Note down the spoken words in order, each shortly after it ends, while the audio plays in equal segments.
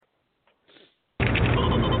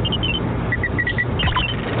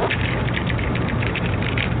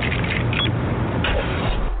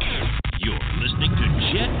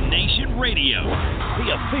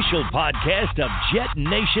official podcast of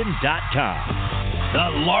JetNation.com, the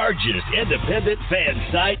largest independent fan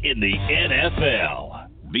site in the NFL.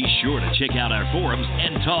 Be sure to check out our forums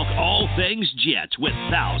and talk all things Jets with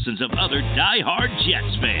thousands of other die-hard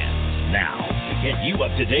Jets fans. Now, to get you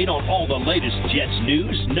up to date on all the latest Jets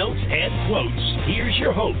news, notes, and quotes, here's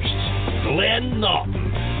your host, Glenn Naughton.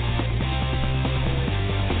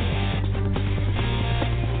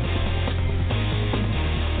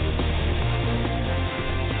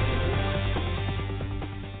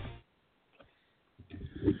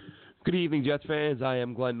 Good evening, Jets fans. I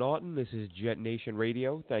am Glenn Naughton. This is Jet Nation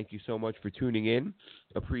Radio. Thank you so much for tuning in.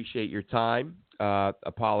 Appreciate your time.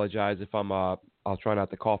 Apologize if I'll try not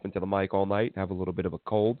to cough into the mic all night. Have a little bit of a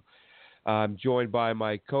cold. I'm joined by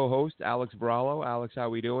my co-host, Alex Barallo. Alex, how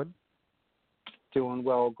we doing? Doing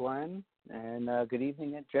well, Glenn. And good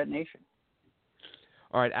evening at Jet Nation.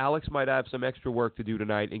 All right, Alex might have some extra work to do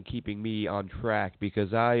tonight in keeping me on track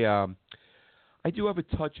because I do have a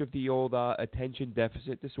touch of the old attention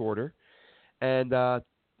deficit disorder, and I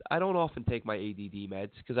don't often take my ADD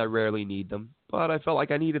meds because I rarely need them, but I felt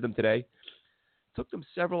like I needed them today. Took them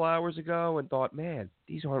several hours ago and thought, man,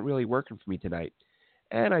 these aren't really working for me tonight.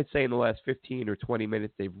 And I'd say in the last 15 or 20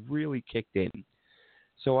 minutes, they've really kicked in.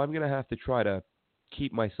 So I'm going to have to try to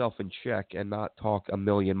keep myself in check and not talk a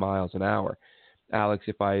million miles an hour. Alex,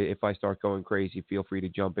 if I start going crazy, feel free to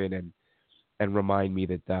jump in and remind me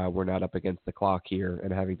that we're not up against the clock here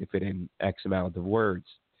and having to fit in X amount of words.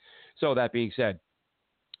 So that being said,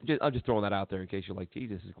 I'm just throwing that out there in case you're like,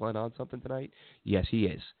 Jesus, is Glenn on something tonight? Yes, he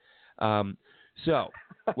is. So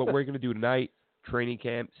what we're going to do tonight, training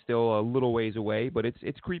camp, still a little ways away, but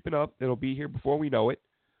it's creeping up. It'll be here before we know it.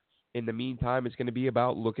 In the meantime, it's going to be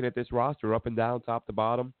about looking at this roster up and down, top to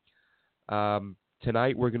bottom.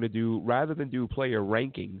 Tonight we're going to do, rather than do player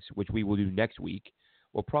rankings, which we will do next week,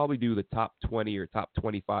 we'll probably do the top 20 or top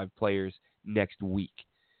 25 players next week.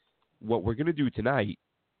 What we're going to do tonight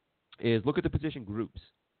is look at the position groups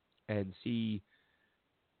and see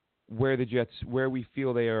where the Jets, where we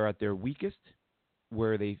feel they are at their weakest,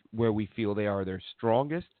 where we feel they are their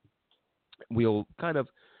strongest. We'll kind of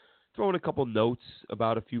throw in a couple notes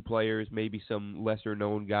about a few players, maybe some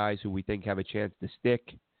lesser-known guys who we think have a chance to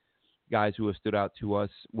stick, guys who have stood out to us,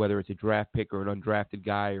 whether it's a draft pick or an undrafted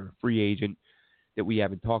guy or a free agent that we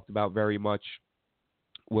haven't talked about very much.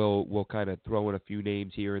 We'll kind of throw in a few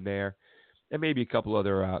names here and there, and maybe a couple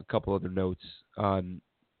other notes on,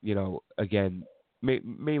 again,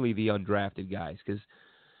 mainly the undrafted guys, because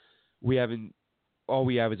all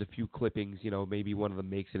we have is a few clippings. Maybe one of them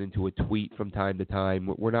makes it into a tweet from time to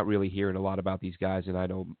time. We're not really hearing a lot about these guys, and I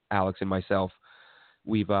know Alex and myself,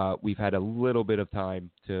 we've had a little bit of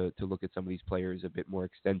time to look at some of these players a bit more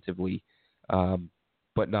extensively,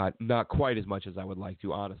 but not quite as much as I would like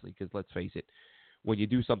to, honestly, because let's face it, when you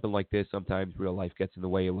do something like this, sometimes real life gets in the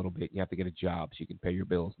way a little bit. You have to get a job so you can pay your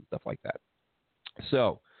bills and stuff like that.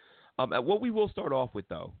 So what we will start off with,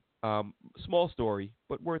 though, small story,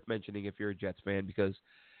 but worth mentioning if you're a Jets fan, because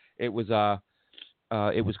it was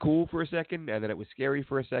cool for a second, and then it was scary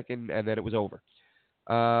for a second, and then it was over.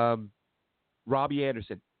 Robbie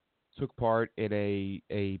Anderson took part in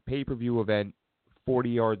a pay-per-view event,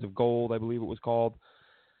 40 Yards of Gold, I believe it was called.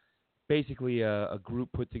 Basically, a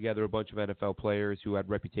group put together a bunch of NFL players who had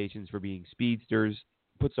reputations for being speedsters,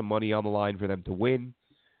 put some money on the line for them to win,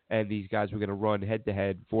 and these guys were going to run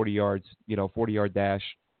head-to-head 40 yards, 40-yard dash,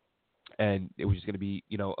 and it was just going to be,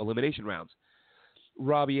 elimination rounds.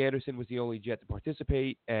 Robbie Anderson was the only Jet to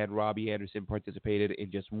participate, and Robbie Anderson participated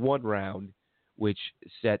in just one round, which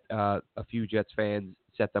set a few Jets fans,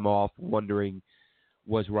 set them off wondering,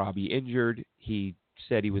 was Robbie injured? He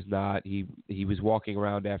said he was not. He was walking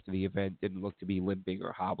around after the event, didn't look to be limping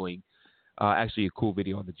or hobbling. Actually, a cool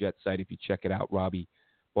video on the Jets site if you check it out. Robbie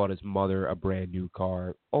bought his mother a brand new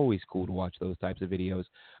car. Always cool to watch those types of videos,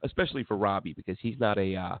 especially for Robbie, because he's not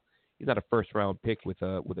a first round pick with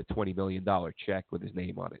a $20 million check with his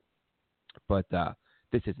name on it. But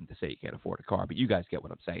this isn't to say you can't afford a car, but you guys get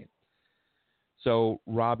what I'm saying. So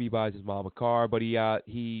Robbie buys his mom a car, but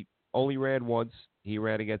he only ran once. He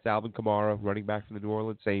ran against Alvin Kamara, running back from the New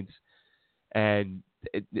Orleans Saints, and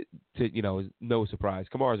no surprise,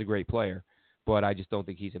 Kamara's a great player, but I just don't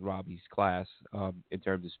think he's in Robbie's class in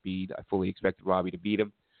terms of speed. I fully expected Robbie to beat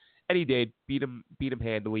him, and he did beat him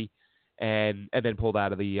handily, and then pulled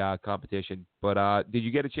out of the competition. But did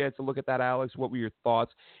you get a chance to look at that, Alex? What were your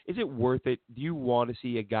thoughts? Is it worth it? Do you want to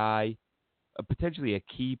see a guy, potentially a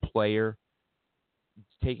key player,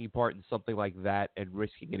 taking part in something like that and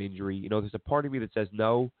risking an injury? There's a part of me that says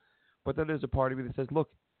no, but then there's a part of me that says, look,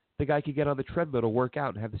 the guy could get on the treadmill to work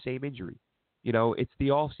out and have the same injury. It's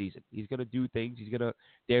the off season. He's going to do things.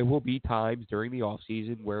 There will be times during the off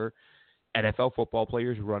season where NFL football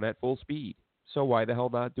players run at full speed. So why the hell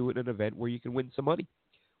not do it in an event where you can win some money?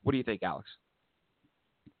 What do you think, Alex?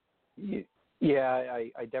 Yeah,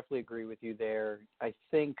 I definitely agree with you there. I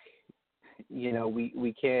think,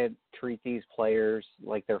 we can't treat these players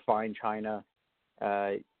like they're fine china.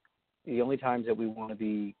 The only times that we want to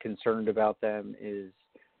be concerned about them is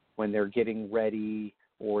when they're getting ready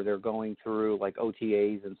or they're going through like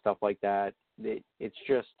OTAs and stuff like that.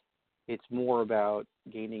 It's more about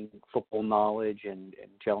gaining football knowledge and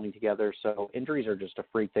gelling together. So injuries are just a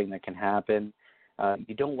freak thing that can happen.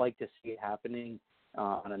 You don't like to see it happening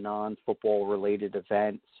on a non-football related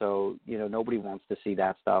event. So, nobody wants to see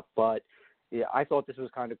that stuff. But yeah, I thought this was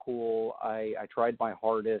kind of cool. I tried my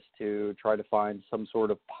hardest to try to find some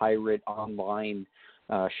sort of pirate online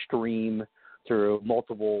stream through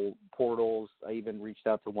multiple portals. I even reached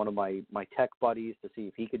out to one of my tech buddies to see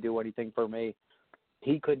if he could do anything for me.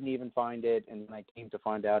 He couldn't even find it, and I came to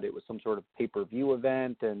find out it was some sort of pay-per-view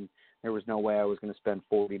event, and there was no way I was going to spend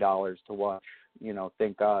 $40 to watch.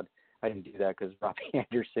 Thank God I didn't do that, because Robbie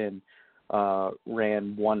Anderson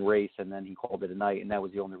ran one race and then he called it a night, and that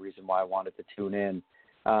was the only reason why I wanted to tune in.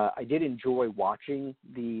 I did enjoy watching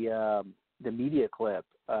the media clip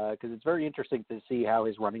because it's very interesting to see how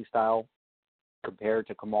his running style compared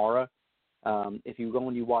to Kamara. If you go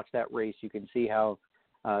and you watch that race, you can see how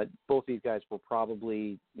both these guys were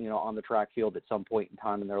probably, on the track field at some point in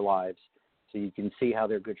time in their lives. So you can see how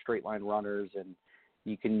they're good straight line runners, and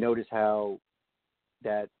you can notice how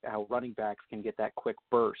running backs can get that quick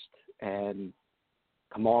burst. And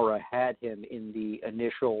Kamara had him in the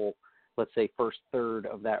initial, let's say, first third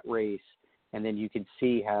of that race. And then you can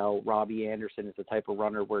see how Robbie Anderson is the type of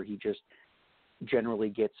runner where he just generally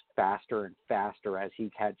gets faster and faster as he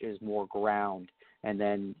catches more ground. And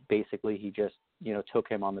then basically he just, took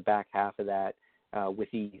him on the back half of that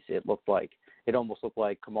with ease. It almost looked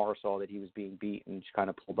like Kamara saw that he was being beat and just kind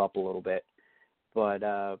of pulled up a little bit. But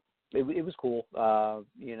it was cool.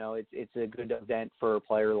 It's a good event for a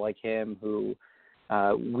player like him who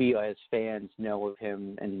we as fans know of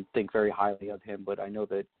him and think very highly of him. But I know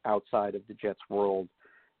that outside of the Jets world,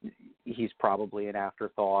 he's probably an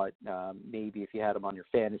afterthought. Maybe if you had him on your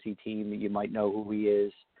fantasy team, you might know who he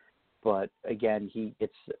is. But again, he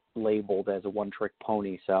gets labeled as a one-trick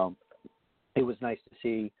pony. So it was nice to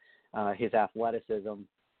see his athleticism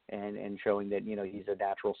and showing that, he's a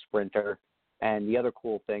natural sprinter. And the other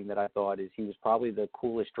cool thing that I thought is he was probably the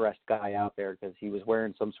coolest dressed guy out there, because he was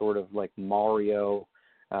wearing some sort of like Mario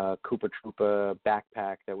Koopa Troopa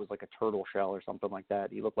backpack that was like a turtle shell or something like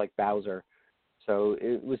that. He looked like Bowser. So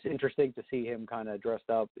it was interesting to see him kind of dressed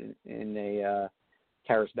up in a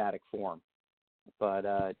charismatic form. But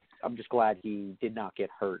I'm just glad he did not get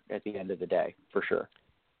hurt at the end of the day, for sure.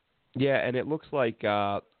 Yeah, and it looks like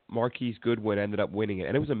Marquise Goodwin ended up winning it,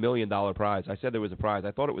 and it was $1 million prize. I said there was a prize.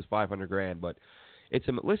 I thought it was $500,000, but it's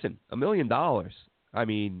 $1 million. I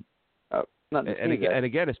mean, and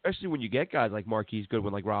again, especially when you get guys like Marquise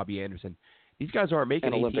Goodwin, like Robbie Anderson, these guys aren't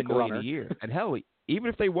making $18 million a year. And hell, even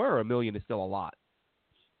if they were, $1 million is still a lot.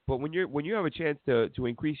 But when you have a chance to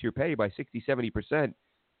increase your pay by 60-70%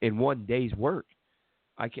 in one day's work,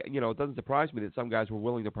 it doesn't surprise me that some guys were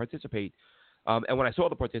willing to participate. And when I saw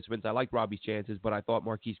the participants, I liked Robbie's chances, but I thought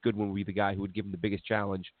Marquise Goodwin would be the guy who would give him the biggest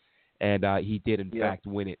challenge, and he did, in fact,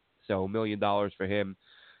 win it. So $1 million for him.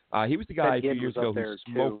 He was the guy a few years ago who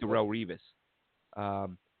smoked Darrelle Revis.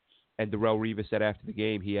 And Darrelle Revis said after the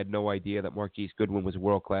game he had no idea that Marquise Goodwin was a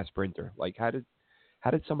world-class sprinter. Like, how did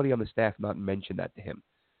somebody on the staff not mention that to him?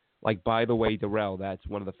 Like, by the way, Darrelle, that's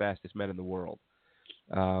one of the fastest men in the world.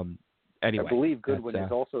 Anyway, I believe Goodwin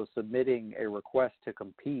is also submitting a request to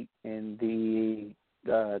compete in the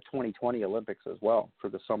 2020 Olympics as well for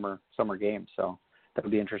the summer games. So that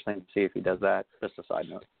would be interesting to see if he does that. Just a side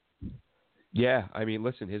note. Yeah, I mean,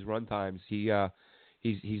 listen, his run times, he's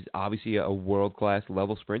obviously a world-class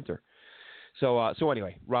level sprinter. So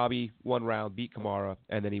anyway, Robbie, one round, beat Kamara,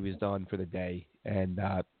 and then he was done for the day and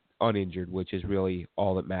uninjured, which is really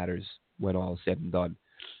all that matters when all is said and done.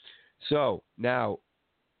 So now,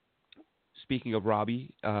 speaking of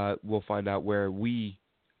Robbie, we'll find out where we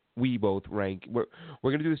both rank. We're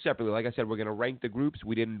going to do this separately. Like I said, we're going to rank the groups.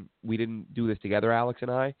 We didn't do this together, Alex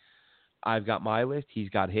and I. I've got my list. He's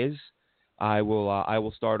got his. I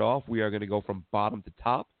will start off. We are going to go from bottom to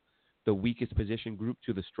top, the weakest position group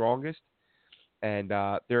to the strongest. And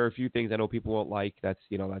there are a few things I know people won't like. That's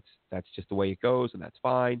just the way it goes, and that's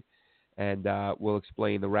fine. And we'll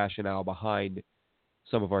explain the rationale behind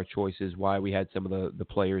some of our choices, why we had some of the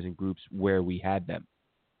players and groups where we had them.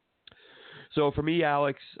 So for me,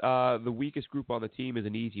 Alex, the weakest group on the team is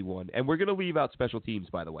an easy one. And we're going to leave out special teams,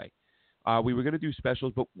 by the way. We were going to do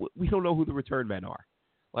specials, but we don't know who the return men are.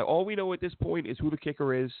 Like, all we know at this point is who the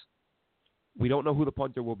kicker is. We don't know who the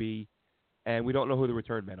punter will be, and we don't know who the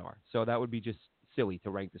return men are. So that would be just silly to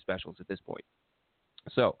rank the specials at this point.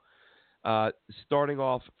 So, starting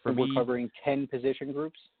off for me, we're covering 10 position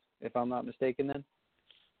groups, if I'm not mistaken.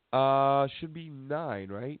 Then should be 9,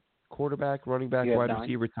 right? Quarterback, running back, You have wide 9?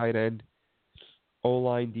 receiver, tight end,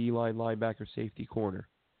 O-line, D-line, linebacker, safety, corner.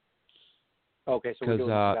 Okay, so we're doing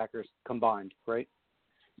linebackers combined, right?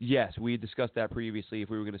 Yes, we discussed that previously. If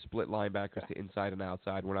we were going to split linebackers to inside and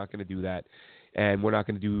outside, we're not going to do that. And we're not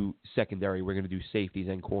going to do secondary. We're going to do safeties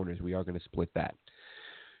and corners. We are going to split that.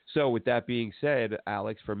 So with that being said,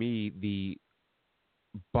 Alex, for me, the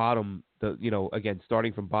bottom, again,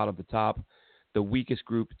 starting from bottom to top, the weakest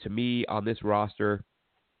group to me on this roster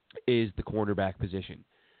is the cornerback position.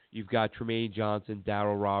 You've got Tremaine Johnson,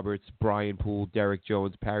 Darryl Roberts, Brian Poole, Derek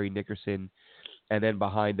Jones, Parry Nickerson, and then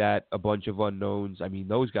behind that, a bunch of unknowns. I mean,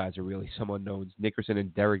 those guys are really some unknowns. Nickerson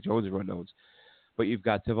and Derek Jones are unknowns. But you've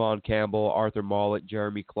got Tavon Campbell, Arthur Mollett,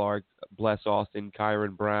 Jeremy Clark, Bless Austin,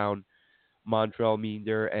 Kyron Brown, Montrell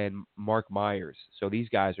Meander, and Mark Myers. So these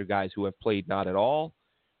guys are guys who have played not at all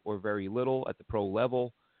or very little at the pro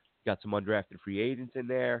level. Got some undrafted free agents in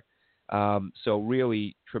there. So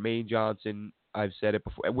really, Tremaine Johnson, I've said it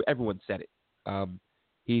before. Everyone said it.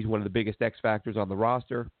 He's one of the biggest X factors on the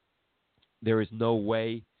roster. There is no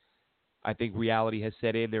way, I think reality has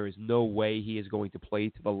set in, there is no way he is going to play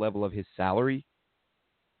to the level of his salary,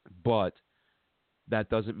 but that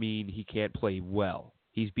doesn't mean he can't play well.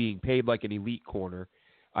 He's being paid like an elite corner.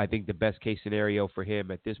 I think the best case scenario for him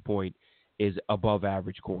at this point is above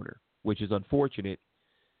average corner, which is unfortunate.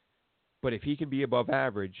 But if he can be above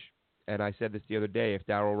average, and I said this the other day, if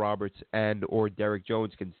Darryl Roberts and or Derek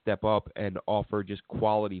Jones can step up and offer just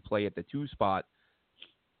quality play at the 2 spot,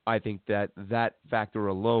 I think that factor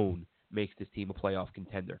alone makes this team a playoff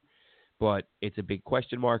contender. But it's a big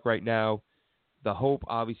question mark right now. The hope,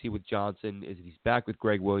 obviously, with Johnson is that he's back with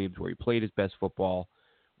Greg Williams where he played his best football.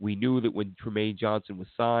 We knew that when Tremaine Johnson was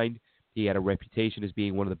signed, he had a reputation as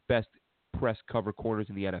being one of the best press cover corners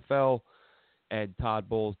in the NFL. And Todd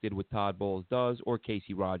Bowles did what Todd Bowles does, or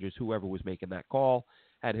Casey Rogers, whoever was making that call,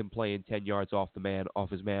 had him playing 10 yards off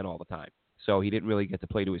his man all the time. So he didn't really get to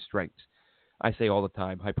play to his strengths. I say all the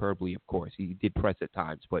time, hyperbole, of course. He did press at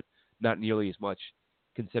times, but not nearly as much,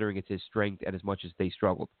 considering it's his strength and as much as they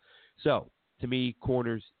struggled. So, to me,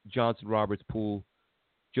 corners, Johnson, Roberts, Poole,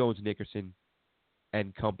 Jones, Nickerson,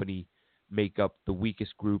 and company make up the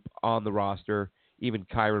weakest group on the roster. Even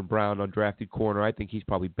Kyron Brown, undrafted corner, I think he's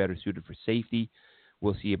probably better suited for safety.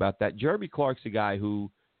 We'll see about that. Jeremy Clark's a guy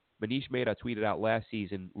who Manish Mehta tweeted out last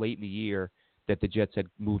season, late in the year, that the Jets had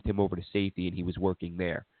moved him over to safety and he was working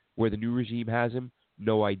there. Where the new regime has him,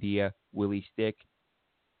 no idea. Will he stick?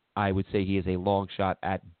 I would say he is a long shot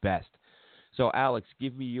at best. So, Alex,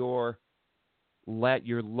 give me your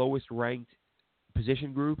lowest ranked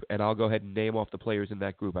position group, and I'll go ahead and name off the players in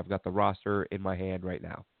that group. I've got the roster in my hand right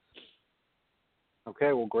now.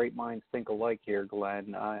 Okay, well, great minds think alike here,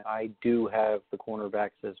 Glenn. I do have the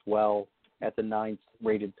cornerbacks as well at the 9th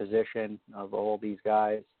rated position of all these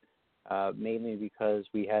guys, mainly because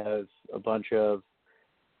we have a bunch of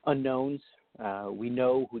unknowns. We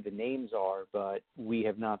know who the names are, but we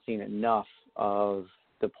have not seen enough of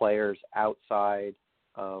the players outside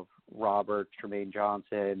of Robert, Tremaine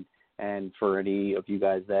Johnson, and for any of you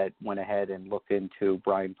guys that went ahead and looked into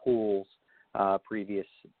Brian Poole's previous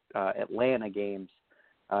Atlanta games,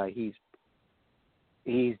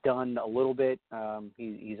 he's done a little bit.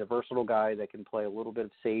 He's a versatile guy that can play a little bit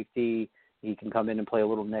of safety. He can come in and play a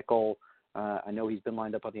little nickel. I know he's been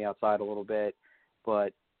lined up on the outside a little bit,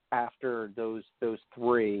 but after those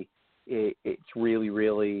 3, it's really,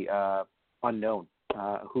 really unknown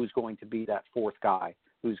who's going to be that 4th guy,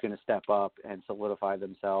 who's going to step up and solidify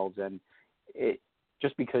themselves. And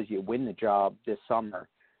just because you win the job this summer,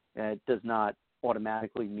 it does not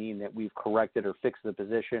automatically mean that we've corrected or fixed the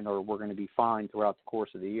position or we're going to be fine throughout the course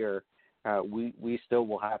of the year. We still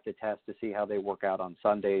will have to test to see how they work out on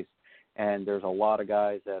Sundays. And there's a lot of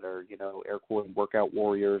guys that are, air quote workout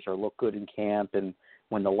warriors or look good in camp. And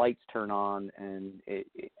when the lights turn on and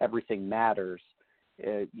everything matters,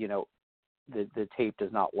 the tape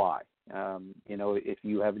does not lie. If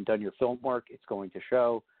you haven't done your film work, it's going to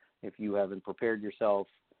show. If you haven't prepared yourself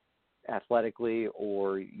athletically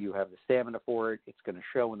or you have the stamina for it, it's going to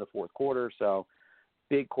show in the 4th quarter. So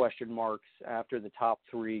big question marks after the top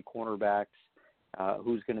 3 cornerbacks.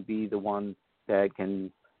 Who's going to be the one that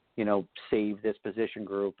can, save this position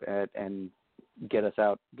group and get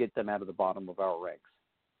them out of the bottom of our ranks.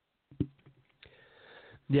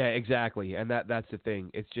 Yeah, exactly, and that's the thing.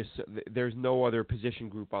 It's just there's no other position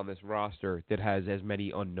group on this roster that has as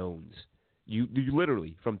many unknowns. You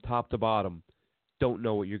literally, from top to bottom, don't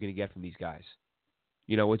know what you're going to get from these guys.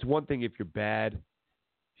 You know, it's one thing if you're bad,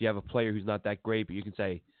 if you have a player who's not that great, but you can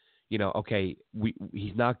say, you know, okay,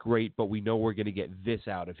 he's not great, but we know we're going to get this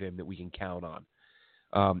out of him that we can count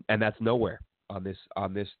on, and that's nowhere on this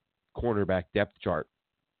cornerback depth chart.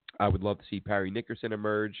 I would love to see Parry Nickerson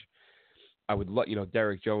emerge. I would love,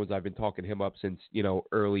 Derek Jones. I've been talking him up since,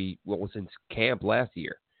 since camp last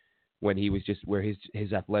year, when he was just where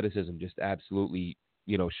his athleticism just absolutely,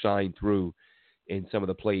 shined through in some of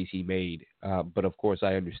the plays he made. But of course,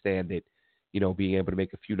 I understand that, being able to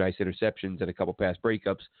make a few nice interceptions and a couple pass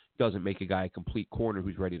breakups doesn't make a guy a complete corner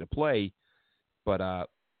who's ready to play. But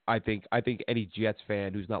I think any Jets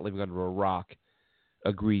fan who's not living under a rock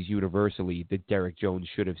agrees universally that Derek Jones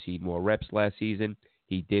should have seen more reps last season.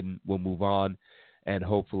 He didn't. We'll move on, and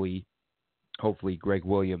hopefully Greg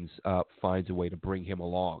Williams finds a way to bring him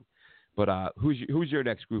along. But who's your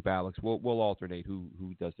next group, Alex? We'll alternate who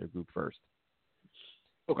does their group first.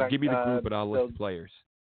 Okay. Give me the group, and I'll list the players.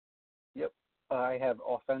 Yep. I have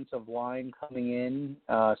offensive line coming in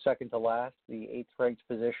second to last, the 8th ranked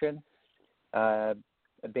position.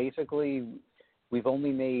 Basically, we've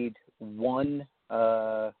only made one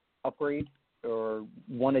upgrade or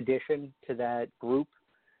one addition to that group.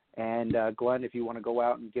 And Glenn, if you want to go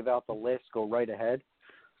out and give out the list, go right ahead.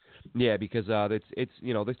 Yeah, because it's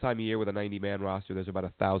this time of year with a 90-man roster, there's about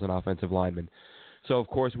 1,000 offensive linemen. So of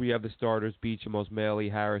course we have the starters: Beecham,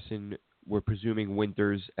 Osmele, Harrison. We're presuming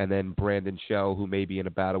Winters, and then Brandon Shell, who may be in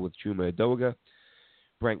a battle with Chuma Edoga.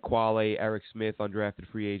 Brent Quale, Eric Smith, undrafted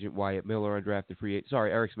free agent. Wyatt Miller, undrafted free agent.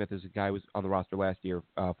 Sorry, Eric Smith is a guy who was on the roster last year,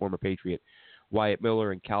 former Patriot. Wyatt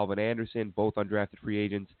Miller and Calvin Anderson, both undrafted free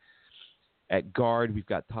agents. At guard, we've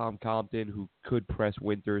got Tom Compton, who could press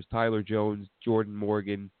Winters, Tyler Jones, Jordan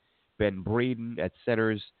Morgan, Ben Braden. At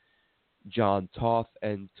centers, John Toth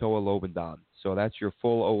and Toa Lobendon. So that's your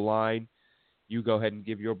full O-line. You go ahead and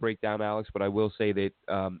give your breakdown, Alex, but I will say that,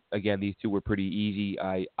 again, these two were pretty easy.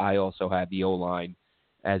 I also had the O-line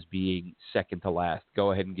as being second to last.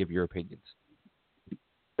 Go ahead and give your opinions.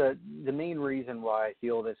 The main reason why I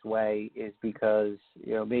feel this way is because,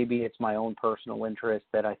 maybe it's my own personal interest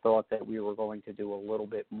that I thought that we were going to do a little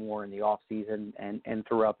bit more in the offseason and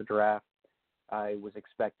throughout the draft. I was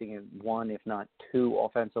expecting one, if not two,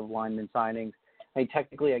 offensive lineman signings.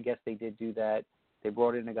 Technically, I guess they did do that. They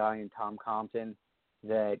brought in a guy in Tom Compton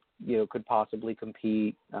that, could possibly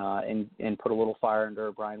compete and put a little fire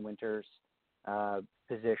under Brian Winters'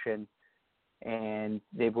 position. And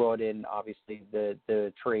they brought in, obviously,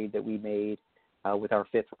 the trade that we made with our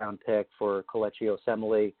 5th-round pick for Kelechi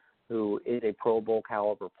Osemele, who is a Pro Bowl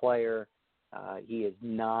caliber player. He is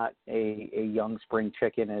not a young spring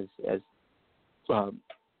chicken, as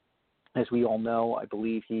we all know. I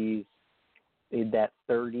believe he's in that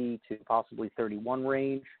 30 to possibly 31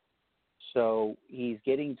 range. So he's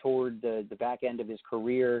getting toward the back end of his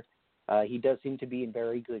career. He does seem to be in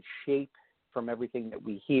very good shape from everything that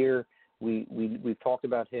we hear. We've talked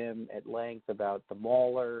about him at length, about the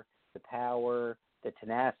mauler, the power, the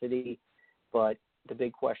tenacity, but the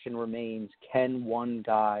big question remains, can one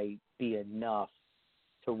guy be enough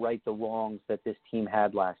to right the wrongs that this team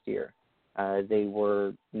had last year? They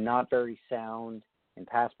were not very sound in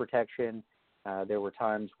pass protection. There were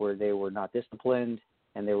times where they were not disciplined,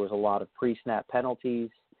 and there was a lot of pre-snap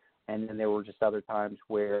penalties, and then there were just other times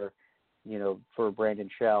where, for Brandon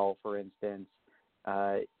Shell, for instance,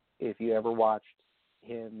 if you ever watched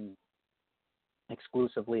him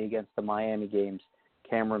exclusively against the Miami games,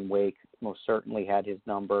 Cameron Wake most certainly had his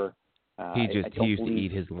number. He used to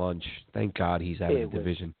eat his lunch. Thank God he's out of the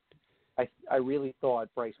division. I really thought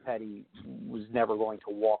Bryce Petty was never going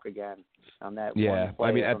to walk again on that. Yeah, one play.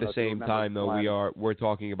 I mean, at the same time, though, we're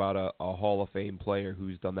talking about a Hall of Fame player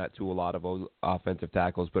who's done that to a lot of offensive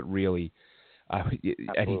tackles. But really,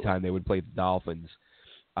 anytime they would play the Dolphins,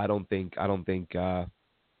 I don't think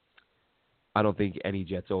any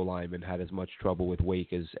Jets O-lineman had as much trouble with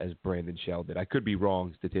Wake as Brandon Shell did. I could be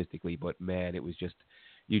wrong statistically, but man, it was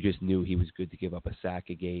you just knew he was good to give up a sack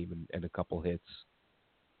a game and a couple hits.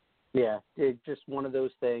 Yeah, it's just one of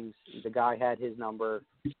those things. The guy had his number.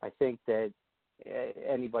 I think that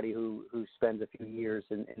anybody who spends a few years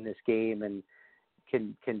in this game and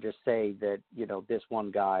can just say that, this one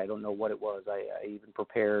guy, I don't know what it was. I even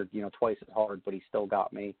prepared, twice as hard, but he still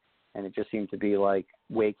got me. And it just seemed to be like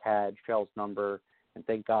Wake had Shell's number, and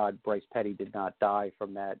thank God Bryce Petty did not die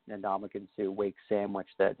from that Ndamukong Suh Wake sandwich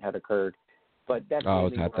that had occurred. But that's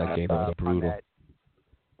that game was brutal.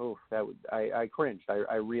 oh, I cringed.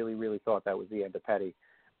 I really, really thought that was the end of Petty.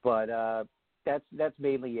 But that's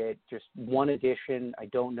mainly it. Just one addition. I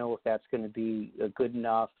don't know if that's going to be good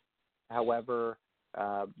enough. However,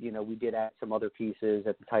 we did add some other pieces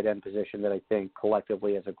at the tight end position that I think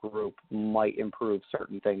collectively as a group might improve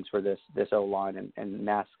certain things for this O-line and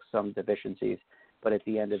mask some deficiencies. But at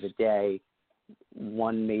the end of the day,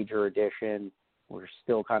 one major addition, we're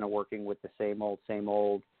still kind of working with the same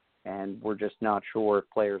old, and we're just not sure if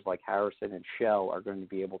players like Harrison and Shell are going to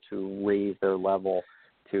be able to raise their level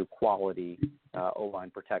to quality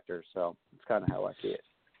O-line protectors. So it's kind of how I see it.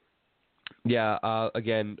 Yeah,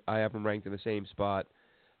 again, I have them ranked in the same spot.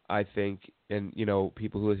 I think, and,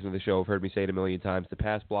 people who listen to the show have heard me say it a million times, the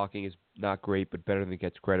pass blocking is not great, but better than it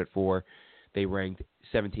gets credit for. They ranked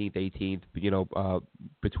 17th, 18th,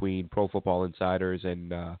 between Pro Football Insiders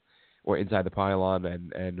and or Inside the Pylon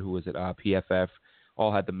and who was it, PFF,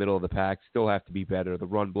 all had the middle of the pack, still have to be better. The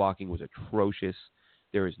run blocking was atrocious.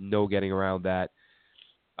 There is no getting around that.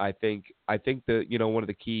 I think the one of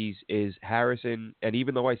the keys is Harrison, and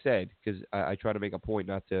even though I said, because I try to make a point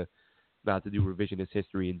not to do revisionist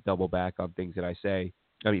history and double back on things that I say.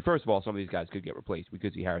 I mean, first of all, some of these guys could get replaced. We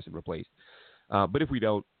could see Harrison replaced, but if we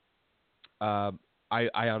don't, I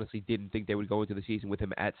honestly didn't think they would go into the season with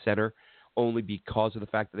him at center, only because of the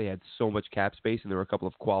fact that they had so much cap space and there were a couple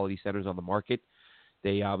of quality centers on the market.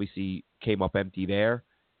 They obviously came up empty there.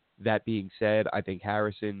 That being said, I think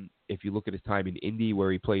Harrison, if you look at his time in Indy,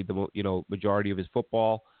 where he played the majority of his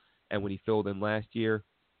football, and when he filled in last year,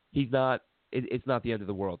 he's not. It's not the end of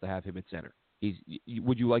the world to have him at center.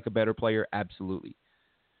 Would you like a better player? Absolutely.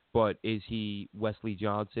 But is he Wesley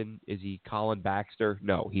Johnson? Is he Colin Baxter?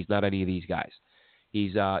 No, he's not any of these guys.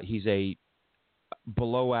 He's a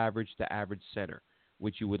below average to average center,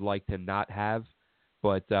 which you would like to not have,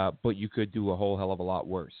 but you could do a whole hell of a lot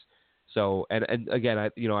worse. So, and again,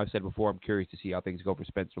 I've said before, I'm curious to see how things go for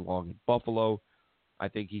Spencer Long in Buffalo. I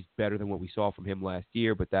think he's better than what we saw from him last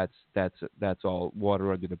year, but that's all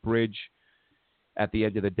water under the bridge. At the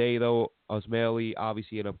end of the day, though, Osmele,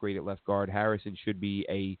 obviously an upgrade at left guard. Harrison should be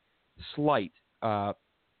a slight a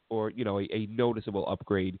noticeable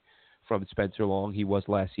upgrade from Spencer Long. He was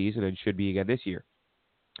last season and should be again this year.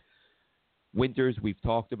 Winters, we've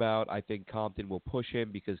talked about. I think Compton will push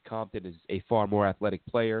him because Compton is a far more athletic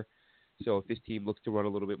player. So if this team looks to run a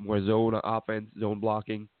little bit more zone offense, zone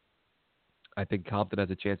blocking, I think Compton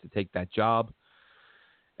has a chance to take that job.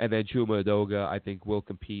 And then Chuma Edoga, I think, will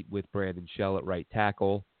compete with Brandon Shell at right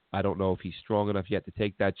tackle. I don't know if he's strong enough yet to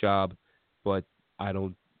take that job, but I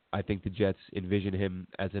think the Jets envision him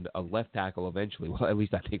as a left tackle eventually. Well, at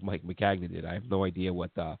least I think Mike McCagnon did. I have no idea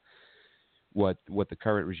what the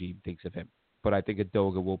current regime thinks of him. But I think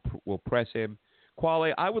Edoga will press him.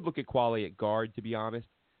 Quale, I would look at Quale at guard, to be honest.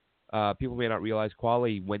 People may not realize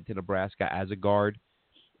Quale went to Nebraska as a guard,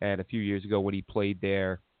 and a few years ago when he played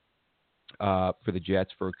there for the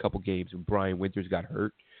Jets for a couple games when Brian Winters got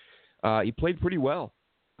hurt, he played pretty well.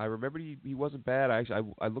 I remember he wasn't bad.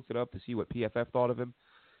 I looked it up to see what PFF thought of him,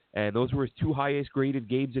 and those were his two highest graded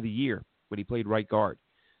games of the year when he played right guard.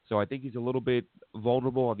 So I think he's a little bit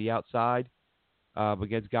vulnerable on the outside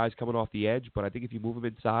against guys coming off the edge, but I think if you move him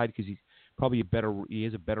inside, because he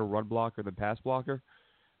is a better run blocker than pass blocker,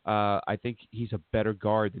 I think he's a better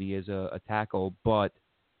guard than he is a tackle, but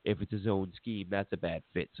if it's a zone scheme, that's a bad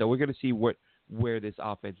fit. So we're going to see where this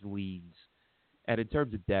offense leans. And in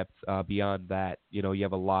terms of depth, beyond that, you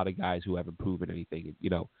have a lot of guys who haven't proven anything.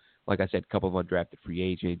 Like I said, a couple of undrafted free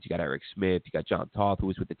agents. You got Eric Smith. You got John Toth, who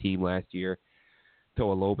was with the team last year.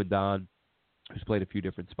 Toa Lobendon, who's played a few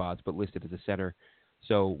different spots, but listed as a center.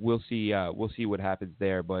 So we'll see what happens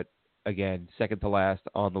there. But again, second to last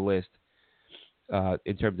on the list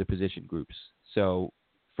in terms of position groups. So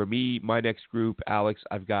for me, my next group, Alex,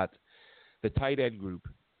 I've got the tight end group.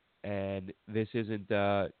 And this isn't,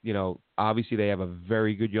 obviously they have a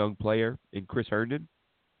very good young player in Chris Herndon.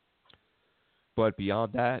 But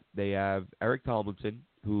beyond that, they have Eric Tomlinson,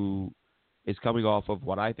 who is coming off of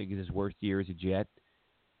what I think is his worst year as a Jet.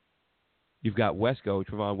 You've got Trevon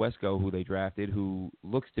Wesco, who they drafted, who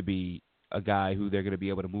looks to be a guy who they're going to be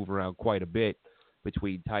able to move around quite a bit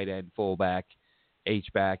between tight end, fullback,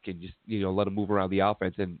 H-back, and just, let him move around the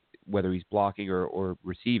offense. And whether he's blocking or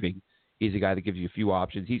receiving, he's a guy that gives you a few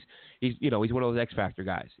options. He's one of those X Factor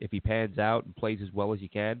guys. If he pans out and plays as well as he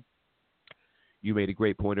can, you made a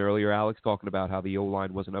great point earlier, Alex, talking about how the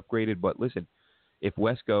O-line wasn't upgraded. But listen, if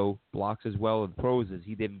Wesco blocks as well in pros as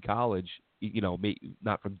he did in college,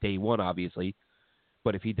 not from day one, obviously,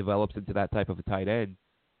 but if he develops into that type of a tight end,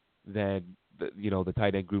 then the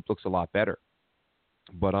tight end group looks a lot better.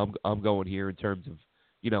 But I'm going here in terms of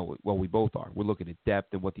Well, we both are. We're looking at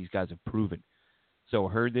depth and what these guys have proven. So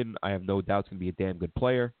Herndon, I have no doubt, is going to be a damn good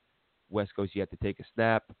player. West Coast yet to take a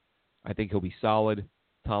snap. I think he'll be solid.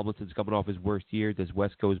 Tomlinson's coming off his worst year. Does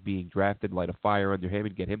West Coast being drafted light a fire under him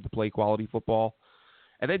and get him to play quality football?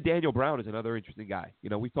 And then Daniel Brown is another interesting guy.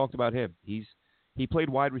 We've talked about him. He played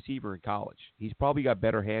wide receiver in college. He's probably got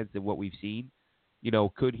better hands than what we've seen.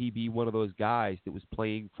 Could he be one of those guys that was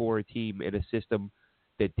playing for a team in a system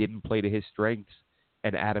that didn't play to his strengths,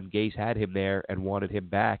 and Adam Gase had him there and wanted him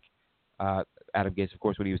back? Adam Gase, of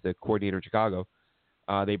course, when he was the coordinator in Chicago.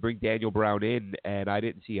 They bring Daniel Brown in, and I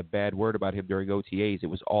didn't see a bad word about him during OTAs. It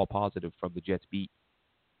was all positive from the Jets beat.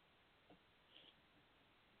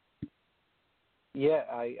 Yeah,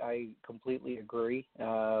 I completely agree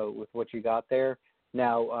with what you got there.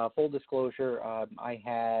 Now, full disclosure, I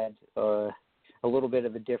had a little bit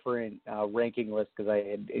of a different ranking list because I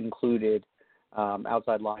had included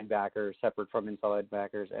outside linebackers separate from inside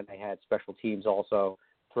linebackers, and I had special teams also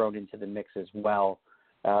thrown into the mix as well.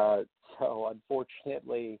 So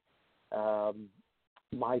unfortunately,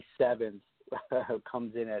 my seventh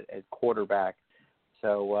comes in at quarterback.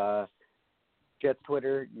 So Jets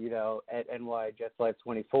Twitter, at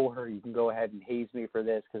NYJetsLife24, you can go ahead and haze me for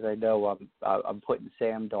this because I know I'm putting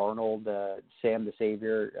Sam Darnold, Sam the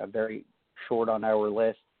Savior, very short on our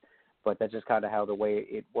list. But that's just kind of how the way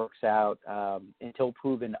it works out until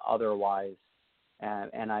proven otherwise.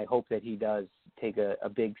 And I hope that he does take a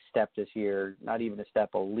big step this year, not even a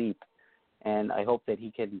step, a leap. And I hope that he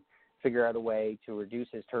can figure out a way to reduce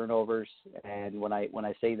his turnovers. And when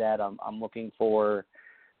I say that, I'm looking for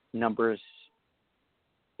numbers.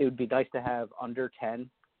 It would be nice to have under 10,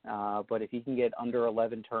 but if he can get under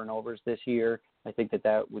 11 turnovers this year, I think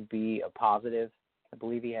that would be a positive. I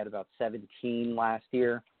believe he had about 17 last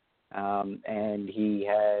year. And he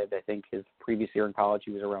had, I think his previous year in college,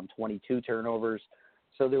 he was around 22 turnovers.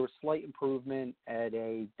 So there was slight improvement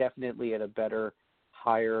definitely at a better,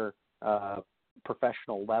 higher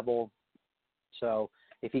professional level. So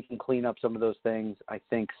if he can clean up some of those things, I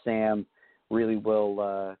think Sam really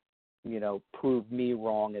will, prove me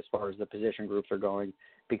wrong as far as the position groups are going,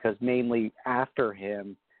 because mainly after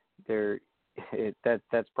him,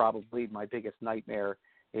 that's probably my biggest nightmare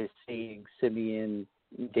is seeing Simeon,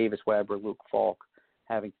 Davis Webb, or Luke Falk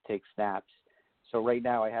having to take snaps. So right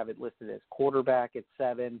now I have it listed as quarterback at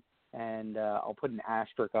 7, and I'll put an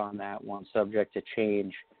asterisk on that one, subject to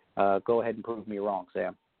change. Go ahead and prove me wrong,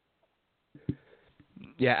 Sam.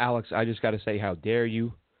 Yeah, Alex, I just got to say, how dare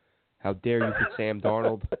you? How dare you put Sam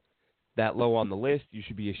Darnold that low on the list? You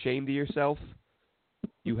should be ashamed of yourself.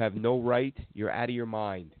 You have no right. You're out of your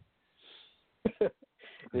mind.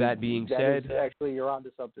 That being said, actually, you're onto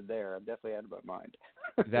something there. I'm definitely out of my mind.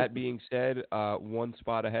 That being said, one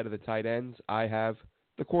spot ahead of the tight ends, I have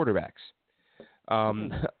the quarterbacks.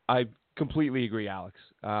 I completely agree, Alex.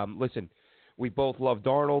 Listen, we both love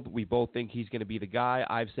Darnold. We both think he's going to be the guy.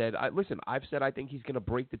 I've said I think he's going to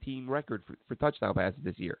break the team record for touchdown passes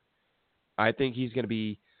this year. I think he's going to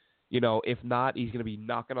be, if not, he's going to be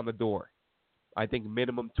knocking on the door. I think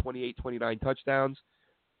minimum 28, 29 touchdowns.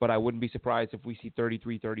 But I wouldn't be surprised if we see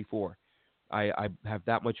 33, 34. I have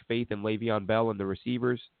that much faith in Le'Veon Bell and the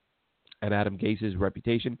receivers and Adam Gase's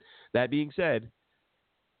reputation. That being said,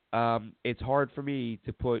 it's hard for me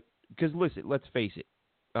to put – because, listen, let's face it.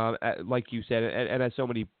 Like you said, and as so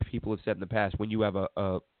many people have said in the past, when you have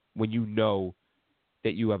when you know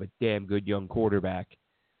that you have a damn good young quarterback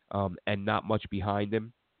and not much behind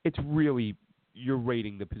him, it's really – you're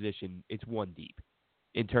rating the position. It's one deep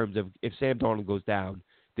in terms of if Sam Darnold goes down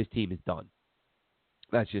 – this team is done.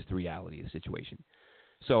 That's just the reality of the situation.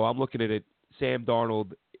 So I'm looking at it. Sam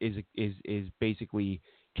Darnold is basically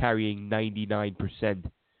carrying 99%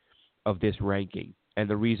 of this ranking. And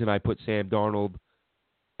the reason I put Sam Darnold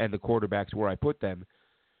and the quarterbacks where I put them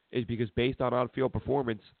is because based on on-field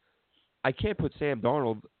performance, I can't put Sam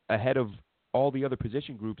Darnold ahead of all the other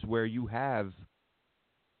position groups where you have,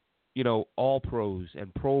 all pros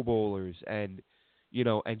and Pro Bowlers and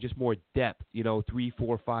and just more depth, 3,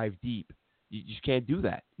 4, 5 deep. You just can't do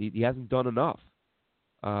that. He hasn't done enough.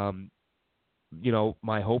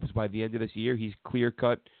 My hope is by the end of this year, he's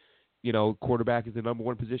clear-cut, quarterback is the number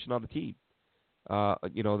one position on the team.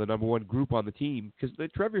 The number one group on the team. Because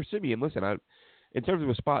Trevor Siemian, listen, in terms of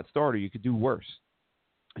a spot starter, you could do worse.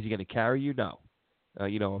 Is he going to carry you? No.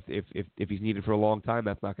 If he's needed for a long time,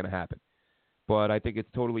 that's not going to happen. But I think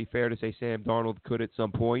it's totally fair to say Sam Darnold could at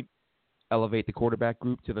some point elevate the quarterback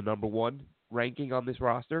group to the number one ranking on this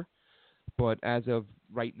roster. But as of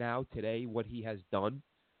right now, today, what he has done,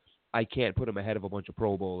 I can't put him ahead of a bunch of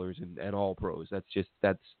Pro Bowlers and all pros.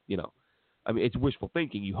 I mean, it's wishful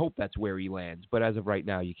thinking. You hope that's where he lands, but as of right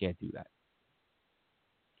now, you can't do that.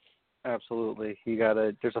 Absolutely.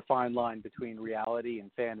 There's a fine line between reality and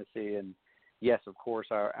fantasy. And yes, of course,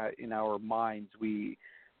 in our minds,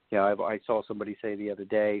 I saw somebody say the other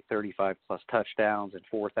day, 35 plus touchdowns and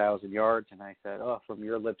 4,000 yards. And I said, oh, from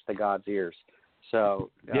your lips to God's ears. So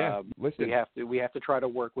listen, we have to try to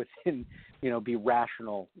work within, be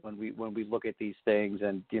rational when we look at these things.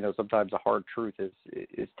 And, sometimes a hard truth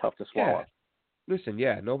is tough to swallow. Yeah.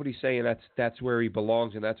 Listen, nobody's saying that's where he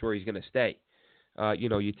belongs and that's where he's going to stay.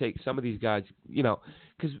 You take some of these guys,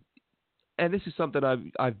 because, and this is something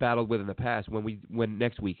I've battled with in the past. When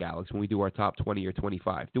next week, Alex, when we do our top 20 or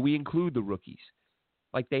 25, do we include the rookies?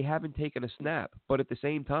 Like, they haven't taken a snap, but at the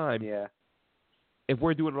same time, if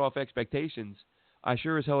we're doing it off expectations, I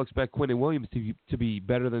sure as hell expect Quinton Williams to be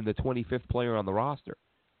better than the 25th player on the roster.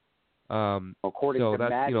 According to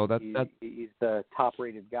Madden, he's the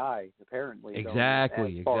top-rated guy, apparently.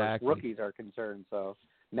 Exactly. As far as rookies are concerned, so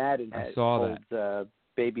Madden holds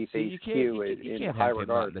babyface Q in high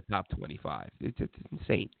regard. In the top 25. It's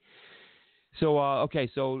insane. So,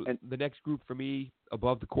 so the next group for me,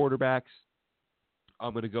 above the quarterbacks,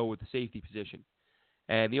 I'm going to go with the safety position.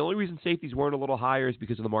 And the only reason safeties weren't a little higher is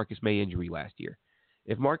because of the Marcus May injury last year.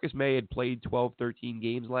 If Marcus May had played 12, 13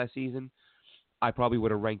 games last season, I probably would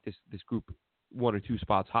have ranked this group 1 or 2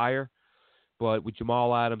 spots higher. But with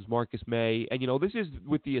Jamal Adams, Marcus May, and this is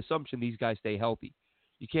with the assumption these guys stay healthy.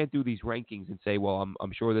 You can't do these rankings and say, well,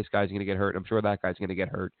 I'm sure this guy's going to get hurt. I'm sure that guy's going to get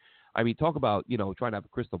hurt. I mean, talk about, trying to have a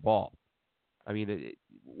crystal ball. I mean,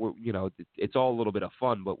 it's all a little bit of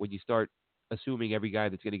fun, but when you start assuming every guy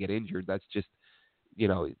that's going to get injured, that's just,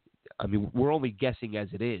 I mean, we're only guessing as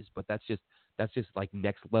it is, but that's just like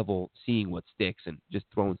next level seeing what sticks and just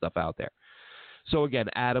throwing stuff out there. So again,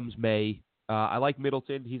 Adams, May. I like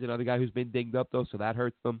Middleton. He's another guy who's been dinged up though, so that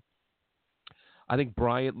hurts them. I think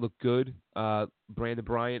Bryant looked good. Brandon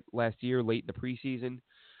Bryant last year, late in the preseason.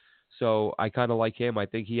 So I kind of like him. I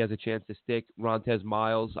think he has a chance to stick. Rontez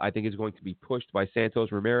Miles, I think, is going to be pushed by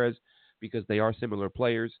Santos Ramirez because they are similar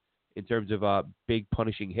players in terms of big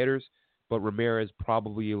punishing hitters. But Ramirez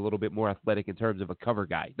probably a little bit more athletic in terms of a cover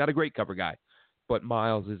guy. Not a great cover guy, but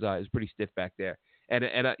Miles is pretty stiff back there. And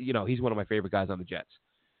he's one of my favorite guys on the Jets.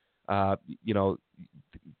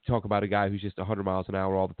 Talk about a guy who's just 100 miles an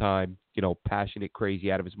hour all the time, passionate,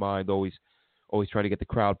 crazy, out of his mind, always trying to get the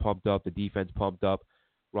crowd pumped up, the defense pumped up.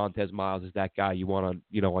 Rontez Miles is that guy you want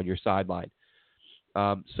on your sideline.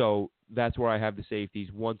 So that's where I have the safeties,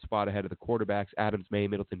 1 spot ahead of the quarterbacks: Adams, May,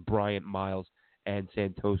 Middleton, Bryant, Miles, and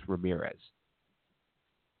Santos Ramirez.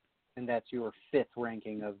 And that's your 5th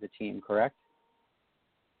ranking of the team, correct?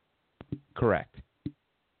 Correct.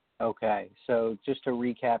 Okay, so just to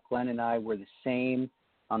recap, Glenn and I were the same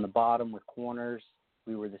on the bottom with corners.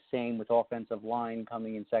 We were the same with offensive line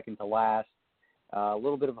coming in second to last. A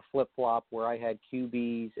little bit of a flip-flop where I had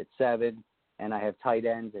QBs at 7 and I have tight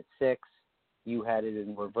ends at 6. You had it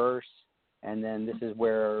in reverse, and then this is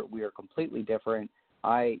where we are completely different.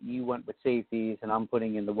 You went with safeties, and I'm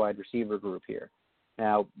putting in the wide receiver group here.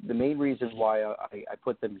 Now, the main reason why I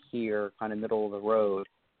put them here, kind of middle of the road,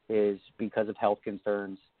 is because of health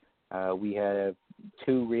concerns. We have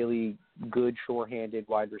 2 really good shore-handed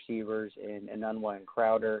wide receivers in Enunwa and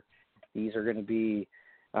Crowder. These are going to be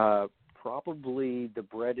probably the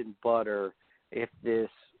bread and butter if this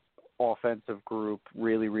offensive group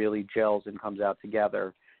really, really gels and comes out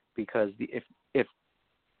together. Because if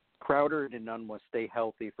Crowder and Enunwa stay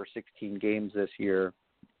healthy for 16 games this year,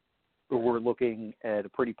 we're looking at a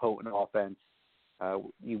pretty potent offense.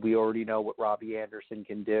 We already know what Robbie Anderson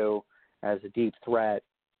can do as a deep threat,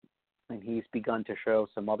 and he's begun to show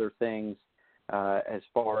some other things as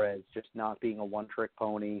far as just not being a one-trick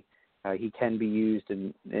pony. He can be used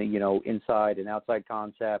in inside and outside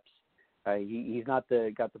concepts. He's not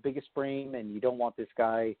got the biggest frame, and you don't want this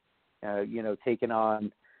guy taking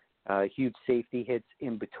on huge safety hits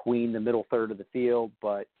in between the middle third of the field,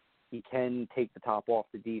 but he can take the top off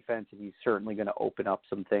the defense, and he's certainly going to open up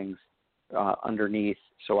some things underneath.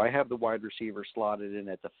 So I have the wide receiver slotted in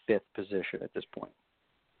at the 5th position at this point.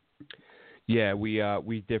 Yeah,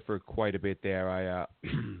 we differ quite a bit there.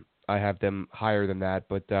 I have them higher than that,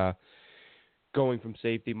 but going from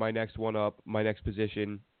safety, my next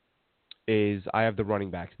position is I have the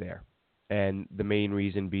running backs there, and the main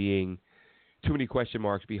reason being too many question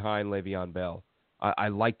marks behind Le'Veon Bell. I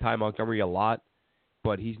like Ty Montgomery a lot,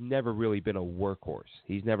 but he's never really been a workhorse.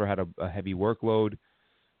 He's never had a heavy workload.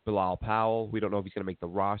 Bilal Powell, we don't know if he's going to make the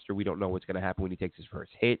roster. We don't know what's going to happen when he takes his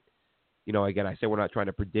first hit. Again, I say we're not trying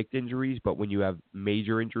to predict injuries, but when you have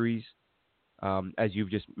major injuries, as you've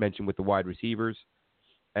just mentioned with the wide receivers,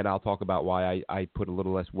 and I'll talk about why I put a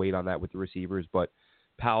little less weight on that with the receivers. But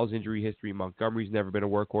Powell's injury history, Montgomery's never been a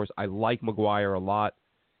workhorse. I like McGuire a lot,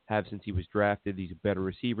 have since he was drafted. He's a better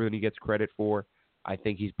receiver than he gets credit for. I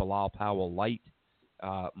think he's Bilal Powell light,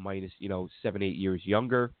 minus 7-8 years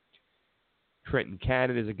younger. Trenton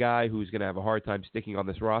Cannon is a guy who's going to have a hard time sticking on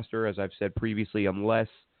this roster, as I've said previously, unless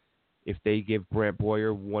if they give Brant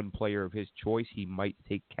Boyer one player of his choice, he might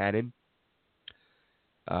take Cannon.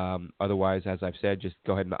 Otherwise, as I've said, just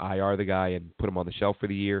go ahead and IR the guy and put him on the shelf for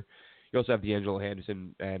the year. You also have D'Angelo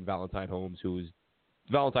Henderson and Valentine Holmes,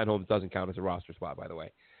 Valentine Holmes doesn't count as a roster spot, by the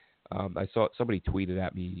way. I saw somebody tweeted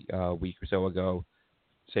at me a week or so ago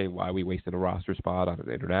saying, why are we wasting a roster spot on an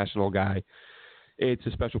international guy? It's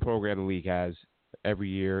a special program the league has. Every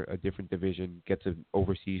year, a different division gets an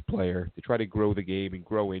overseas player to try to grow the game and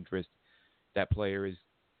grow interest. That player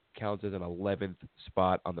counts as an 11th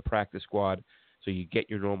spot on the practice squad. So you get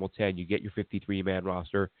your normal 10, you get your 53-man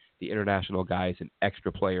roster. The international guy is an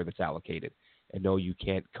extra player that's allocated. And no, you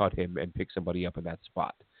can't cut him and pick somebody up in that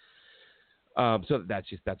spot. So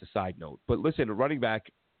that's a side note. But listen, running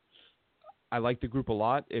back, I like the group a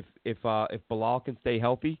lot. If Bilal can stay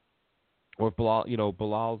healthy, or if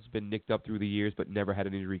Bilal's been nicked up through the years but never had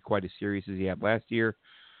an injury quite as serious as he had last year,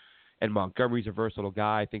 and Montgomery's a versatile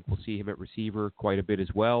guy. I think we'll see him at receiver quite a bit as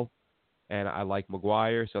well. And I like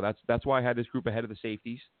McGuire, so that's why I had this group ahead of the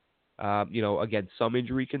safeties. Again, some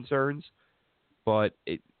injury concerns, but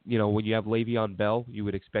when you have Le'Veon Bell, you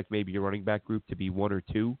would expect maybe your running back group to be 1 or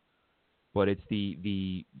 2. But it's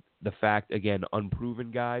the fact, again,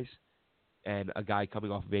 unproven guys and a guy coming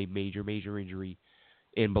off of a major injury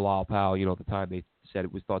in Bilal Powell. At the time they said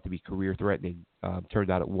it was thought to be career-threatening.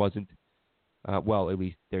 Turned out it wasn't. Well, at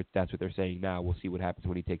least that's what they're saying now. We'll see what happens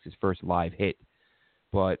when he takes his first live hit.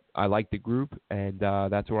 But I like the group, and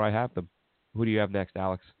that's where I have them. Who do you have next,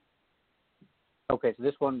 Alex? Okay, so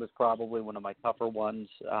this one was probably one of my tougher ones.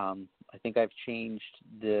 I think I've changed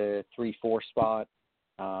the 3-4 spot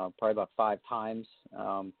probably about 5 times,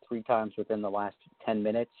 3 times within the last 10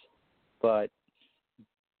 minutes. But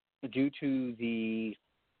due to the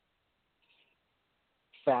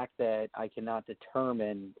fact that I cannot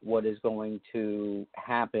determine what is going to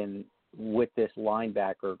happen with this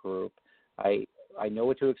linebacker group, I know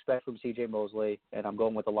what to expect from C.J. Mosley, and I'm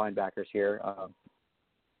going with the linebackers here.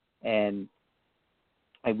 And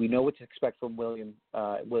we know what to expect from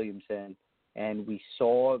Williamson, and we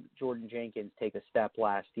saw Jordan Jenkins take a step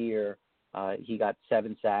last year. He got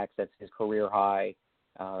 7 sacks. That's his career high.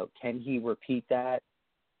 Can he repeat that?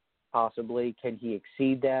 Possibly. Can he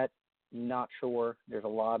exceed that? Not sure. There's a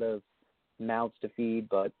lot of mouths to feed,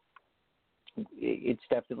 but it's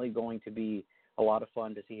definitely going to be a lot of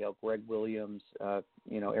fun to see how Greg Williams,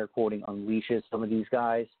 air quoting, unleashes some of these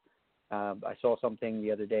guys. I saw something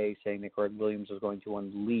the other day saying that Greg Williams was going to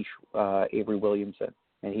unleash Avery Williamson,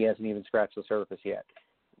 and he hasn't even scratched the surface yet.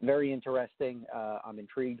 Very interesting. I'm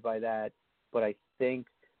intrigued by that, but I think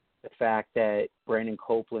the fact that Brandon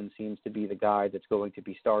Copeland seems to be the guy that's going to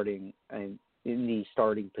be starting in the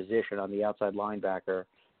starting position on the outside linebacker,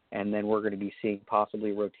 and then we're going to be seeing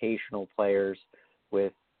possibly rotational players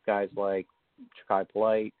with guys like Ja'Kai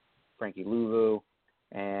Polite, Frankie Louvu,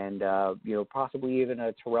 and possibly even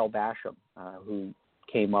a Terrell Basham, who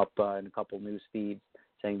came up in a couple news feeds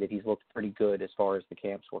saying that he's looked pretty good as far as the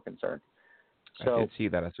camps were concerned. So, I did see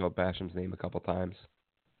that. I saw Basham's name a couple times.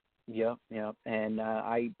 Yeah. And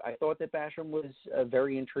I thought that Basham was a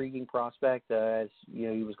very intriguing prospect. As he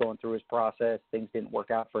was going through his process, things didn't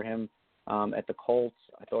work out for him at the Colts.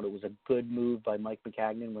 I thought it was a good move by Mike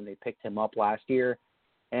McCagnon when they picked him up last year.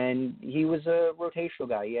 And he was a rotational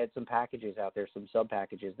guy. He had some packages out there, some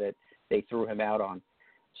sub-packages that they threw him out on.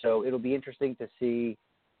 So it'll be interesting to see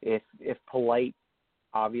if Polite,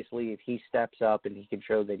 obviously, if he steps up and he can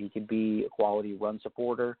show that he can be a quality run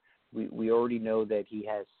supporter. We already know that he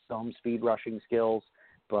has some speed rushing skills,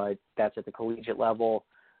 but that's at the collegiate level.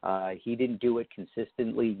 He didn't do it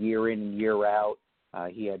consistently year in and year out.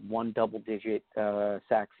 He had 1 double-digit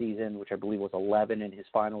sack season, which I believe was 11 in his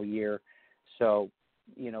final year. So,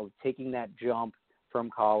 taking that jump from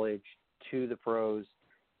college to the pros,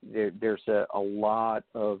 there's a lot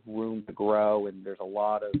of room to grow, and there's a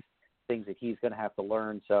lot of things that he's going to have to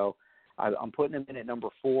learn. So I'm putting him in at number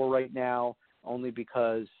 4 right now, only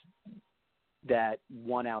because that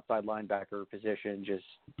one outside linebacker position just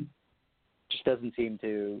doesn't seem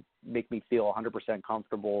to make me feel 100%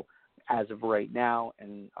 comfortable as of right now,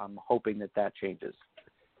 and I'm hoping that changes.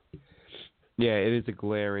 Yeah, it is a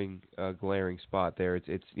glaring spot there.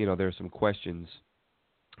 It's there's some questions,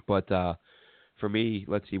 but for me,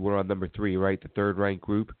 let's see, we're on number 3, right? The third ranked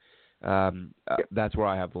group. Yep. That's where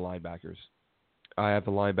I have the linebackers. I have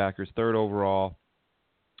the linebackers third overall.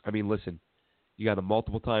 I mean, listen, you got a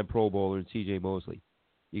multiple-time Pro Bowler in C.J. Mosley.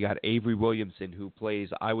 You got Avery Williamson, who plays,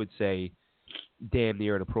 I would say, damn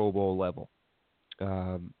near at a Pro Bowl level.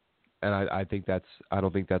 And I think I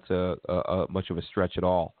don't think that's a much of a stretch at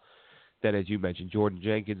all. Then, as you mentioned, Jordan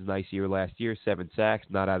Jenkins, nice year last year, 7 sacks.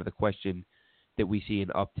 Not out of the question that we see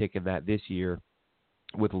an uptick in that this year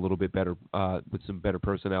with a little bit better, with some better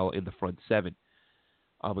personnel in the front 7.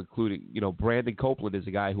 Including, Brandon Copeland is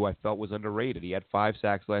a guy who I felt was underrated. He had 5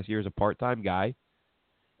 sacks last year as a part-time guy,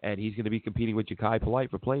 and he's going to be competing with Ja'Kai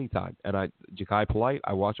Polite for playing time. And Ja'Kai Polite,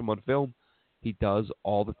 I watch him on film. He does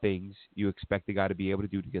all the things you expect a guy to be able to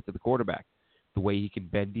do to get to the quarterback. The way he can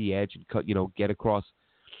bend the edge and cut,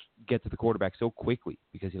 get to the quarterback so quickly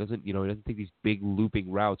because he doesn't take these big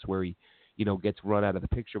looping routes where he, gets run out of the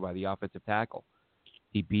picture by the offensive tackle.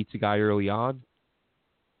 He beats a guy early on,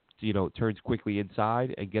 turns quickly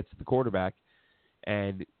inside and gets to the quarterback.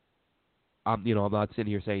 And I'm not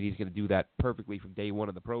sitting here saying he's going to do that perfectly from day one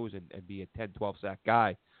in the pros and be a 10, 12 sack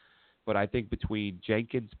guy. But I think between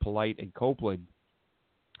Jenkins, Polite, and Copeland,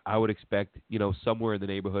 I would expect, somewhere in the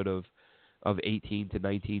neighborhood of 18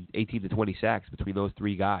 to 20 sacks between those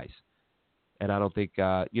 3 guys. And I don't think,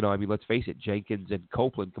 let's face it, Jenkins and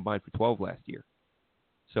Copeland combined for 12 last year.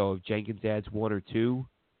 So if Jenkins adds 1 or 2,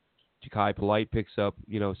 Ja'Kai Polite picks up,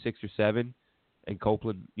 6 or 7, and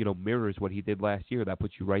Copeland, mirrors what he did last year, that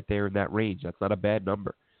puts you right there in that range. That's not a bad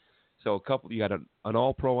number. So you got an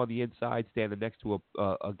all-pro on the inside standing next to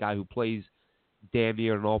a guy who plays damn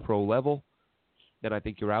near an all-pro level. Then I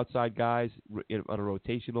think your outside guys on a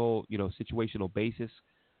rotational, situational basis,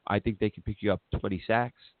 I think they can pick you up 20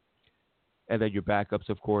 sacks. And then your backups,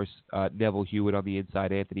 of course, Neville Hewitt on the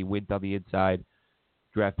inside, Anthony Wint on the inside,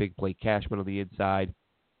 draft pick Blake Cashman on the inside.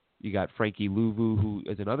 You got Frankie Louvu, who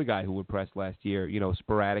is another guy who impressed last year.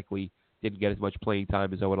 Sporadically didn't get as much playing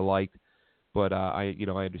time as I would have liked, but I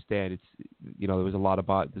understand it's there was a lot of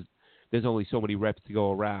there's only so many reps to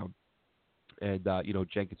go around, and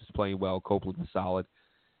Jenkins was playing well, Copeland was solid.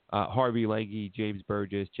 Harvey Lange, James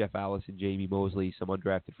Burgess, Jeff Allison, Jamie Mosley, some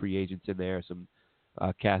undrafted free agents in there, some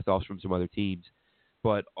cast-offs from some other teams.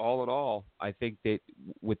 But all in all, I think that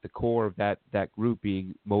with the core of that group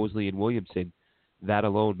being Mosley and Williamson, that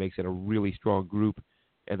alone makes it a really strong group.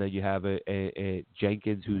 And then you have a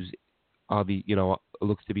Jenkins who's on the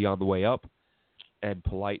looks to be on the way up, and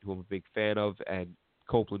Polite, who I'm a big fan of, and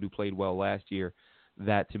Copeland, who played well last year.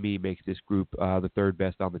 That to me makes this group the third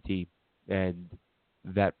best on the team, and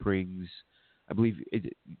that brings, I believe,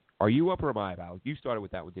 are you up or am I up, Alex? You started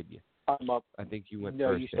with that one, didn't you? I'm up. I think you went no,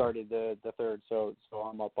 first. No, you started the third, so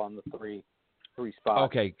I'm up on the three spots.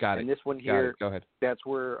 Okay, got it. And this one here, go ahead. That's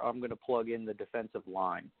where I'm going to plug in the defensive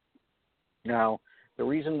line. Now, the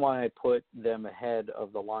reason why I put them ahead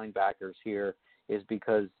of the linebackers here is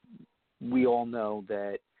because we all know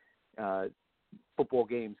that football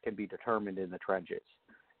games can be determined in the trenches.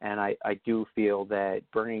 And I do feel that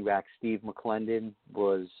bringing back Steve McClendon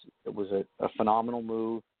was a phenomenal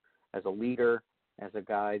move as a leader, as a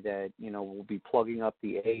guy that, will be plugging up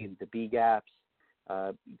the A and the B gaps,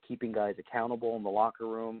 keeping guys accountable in the locker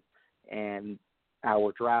room. And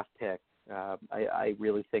our draft pick, I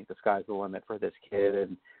really think the sky's the limit for this kid,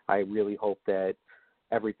 and I really hope that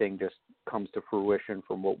everything just comes to fruition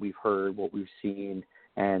from what we've heard, what we've seen,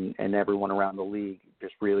 and everyone around the league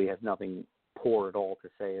just really has nothing poor at all to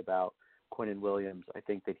say about Quinnen Williams. I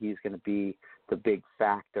think that he's going to be the big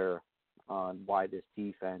factor on why this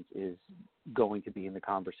defense is going to be in the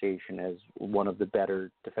conversation as one of the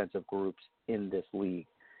better defensive groups in this league.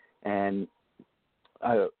 And,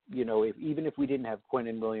 even if we didn't have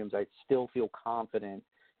Quinnen Williams, I'd still feel confident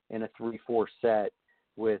in a 3-4 set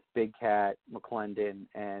with Big Cat, McClendon,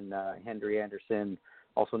 and Henry Anderson,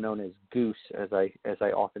 also known as Goose, as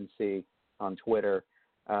I often see on Twitter.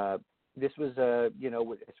 This was,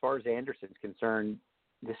 as far as Anderson's concerned,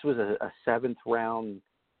 this was a 7th round,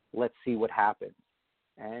 let's see what happens.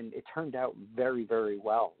 And it turned out very, very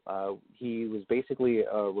well. He was basically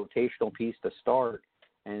a rotational piece to start,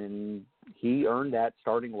 and he earned that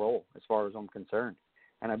starting role as far as I'm concerned.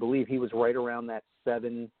 And I believe he was right around that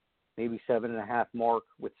 7, maybe 7.5 mark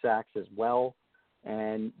with sacks as well.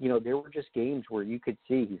 And, there were just games where you could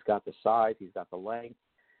see he's got the size, he's got the length.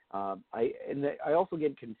 I also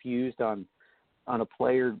get confused on a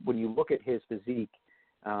player when you look at his physique.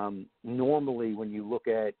 Normally, when you look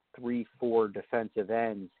at 3-4 defensive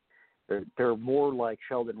ends, they're more like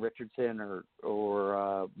Sheldon Richardson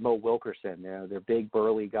or Mo Wilkerson. They're big,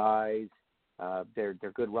 burly guys. They're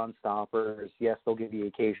good run stoppers. Yes, they'll give you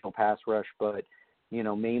occasional pass rush, but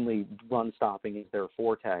mainly run stopping is their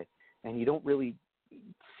forte. And you don't really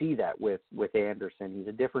see that with Anderson. He's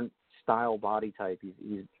a different style body type.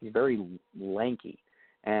 He's very lanky,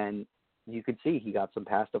 and you could see he got some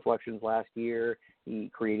pass deflections last year. He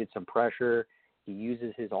created some pressure. He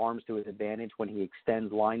uses his arms to his advantage when he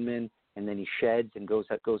extends linemen, and then he sheds and goes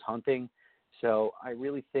hunting. So I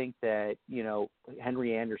really think that,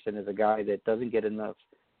 Henry Anderson is a guy that doesn't get enough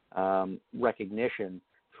recognition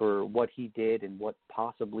for what he did and what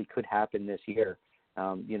possibly could happen this year,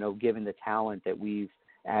 given the talent that we've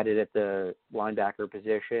added at the linebacker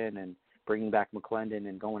position and bringing back McClendon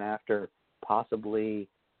and going after possibly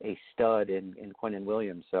a stud in Quinnen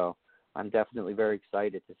Williams. So I'm definitely very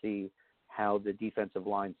excited to see how the defensive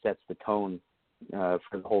line sets the tone for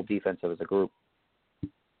the whole defense as a group.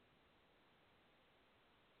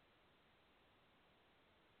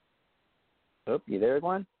 Oh, you there,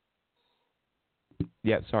 Glenn?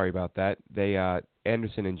 Yeah, sorry about that. They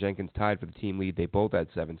Anderson and Jenkins tied for the team lead. They both had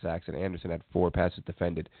 7 sacks, and Anderson had 4 passes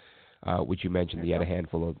defended, which you mentioned. He had a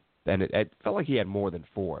handful of, and it felt like he had more than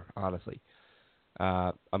 4, honestly.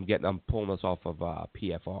 I'm pulling this off of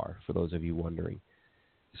PFR for those of you wondering.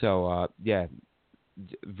 So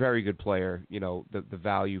very good player. The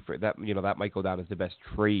value for that. That might go down as the best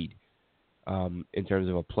trade in terms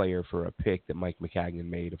of a player for a pick that Mike McCagnon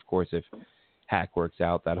made. Of course, if Hack works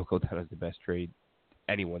out, that'll go down as the best trade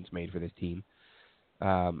anyone's made for this team.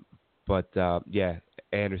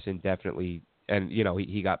 Anderson definitely, and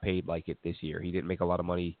he got paid like it this year. He didn't make a lot of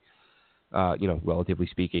money, relatively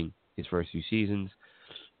speaking, his first few seasons,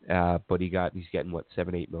 but he's getting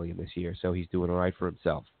 $7-8 million this year, so he's doing all right for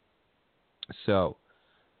himself. So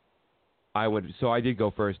I did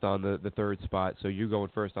go first on the third spot. So you're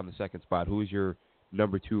going first on the second spot. Who is your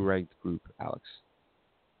number 2 ranked group, Alex?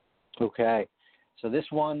 Okay. So this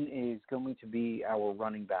one is going to be our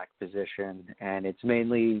running back position, and it's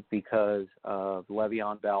mainly because of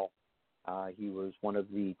Le'Veon Bell. He was one of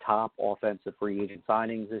the top offensive free agent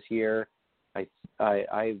signings this year.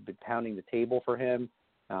 I've been pounding the table for him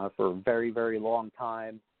for a very, very long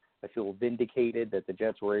time. I feel vindicated that the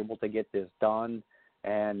Jets were able to get this done,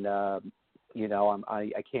 and I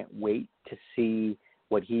can't wait to see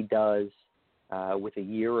what he does with a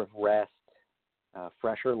year of rest,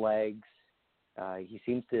 fresher legs. He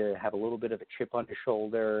seems to have a little bit of a chip on his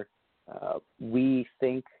shoulder. We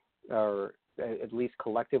think, or at least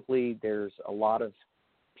collectively, there's a lot of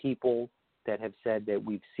people that have said that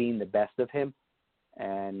we've seen the best of him,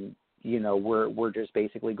 and we're just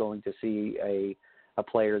basically going to see a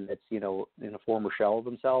player that's in a former shell of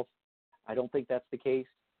himself. I don't think that's the case.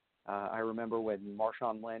 I remember when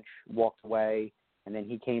Marshawn Lynch walked away, and then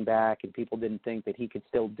he came back, and people didn't think that he could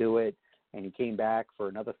still do it, and he came back for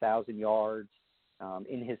another 1,000 yards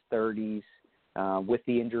in his 30s with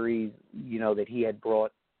the injuries that he had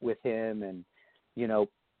brought with him, and we're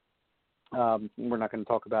not going to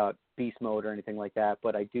talk about beast mode or anything like that,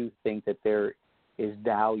 but I do think that there is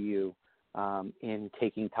value in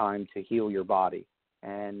taking time to heal your body.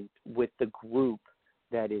 And with the group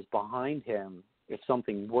that is behind him, if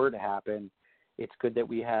something were to happen, it's good that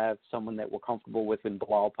we have someone that we're comfortable with in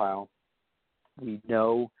Bilal Powell. We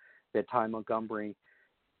know that Ty Montgomery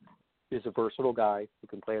is a versatile guy who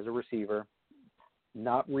can play as a receiver.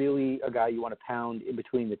 Not really a guy you want to pound in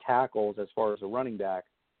between the tackles as far as a running back,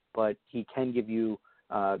 but he can give you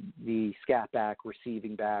the scat back,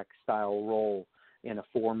 receiving back style role in a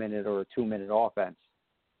 4-minute or a 2-minute offense.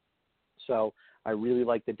 So I really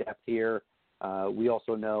like the depth here. We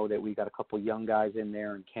also know that we got a couple young guys in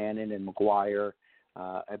there, in Cannon and McGuire.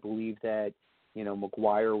 I believe that,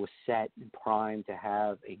 McGuire was set and primed to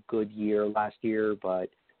have a good year last year, but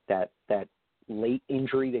that late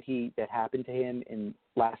injury that happened to him in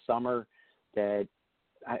last summer, that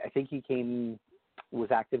I think he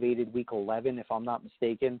was activated week 11, if I'm not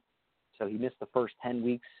mistaken. So he missed the first 10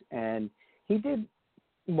 weeks, and he did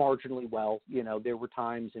marginally well. There were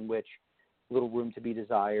times in which little room to be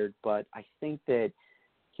desired, but I think that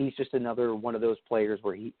he's just another one of those players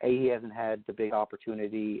where he hasn't had the big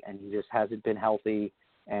opportunity, and he just hasn't been healthy,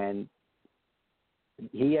 and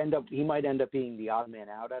he might end up being the odd man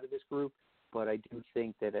out of this group. But I do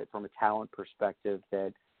think that from a talent perspective,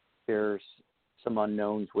 that there's some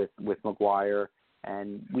unknowns with McGuire,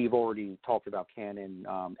 and we've already talked about Cannon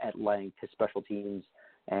at length, his special teams,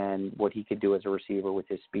 and what he could do as a receiver with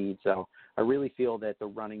his speed. So I really feel that the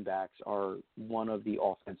running backs are one of the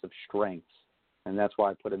offensive strengths, and that's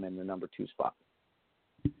why I put him in the number 2 spot.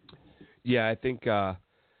 Yeah, I think, as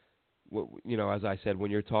I said,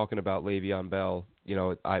 when you're talking about Le'Veon Bell,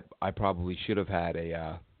 I probably should have had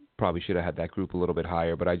that group a little bit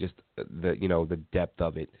higher, but I just, the depth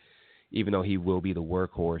of it, even though he will be the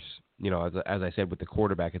workhorse, as I said, with the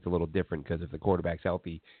quarterback, it's a little different because if the quarterback's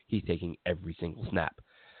healthy, he's taking every single snap.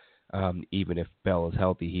 Even if Bell is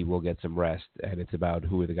healthy, he will get some rest, and it's about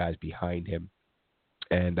who are the guys behind him.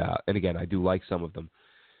 And again, I do like some of them,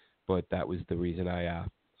 but that was the reason I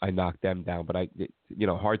knocked them down. But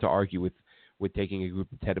hard to argue with taking a group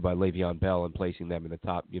that's headed by Le'Veon Bell and placing them in the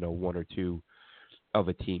top, one or two of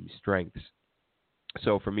a team's strengths.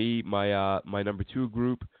 So for me, my number 2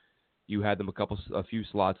 group, you had them a few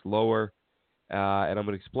slots lower, and I'm going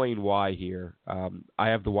to explain why here. I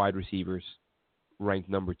have the wide receivers ranked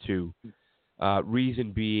number 2.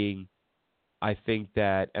 Reason being, I think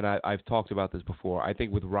that, and I've talked about this before, I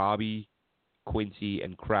think with Robbie, Quincy,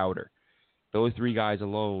 and Crowder, those 3 guys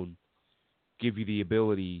alone give you the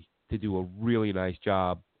ability to do a really nice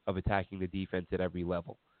job of attacking the defense at every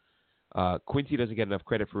level. Quincy doesn't get enough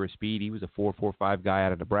credit for his speed. He was a 4.45 guy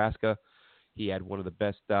out of Nebraska. He had one of the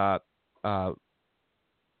best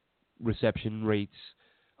reception rates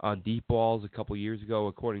on deep balls a couple years ago,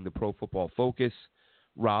 according to Pro Football Focus.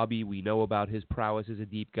 Robbie, we know about his prowess as a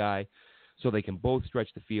deep guy, so they can both stretch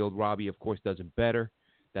the field. Robbie, of course, does it better.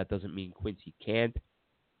 That doesn't mean Quincy can't.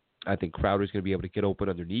 I think Crowder's going to be able to get open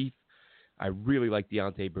underneath. I really like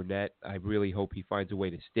Deontay Burnett. I really hope he finds a way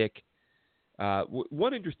to stick.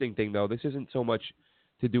 One interesting thing, though, this isn't so much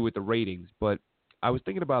to do with the ratings, but I was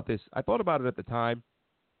thinking about this. I thought about it at the time,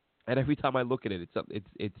 and every time I look at it,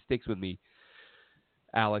 it sticks with me,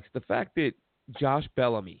 Alex. The fact that Josh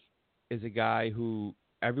Bellamy is a guy who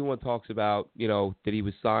everyone talks about, that he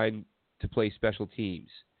was signed to play special teams,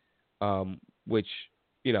 which,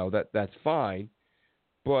 that's fine.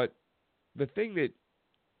 But the thing that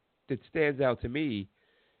stands out to me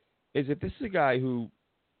is that this is a guy who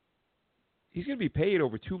he's going to be paid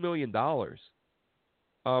over $2 million.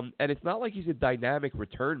 And it's not like he's a dynamic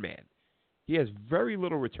return man. He has very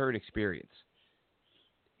little return experience.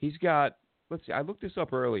 He's got, let's see, I looked this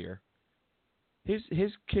up earlier. His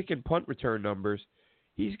kick and punt return numbers,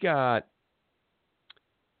 he's got,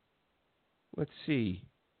 let's see,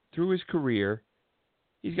 through his career,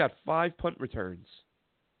 he's got 5 kick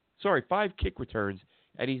returns,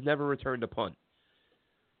 and he's never returned a punt.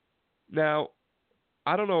 Now,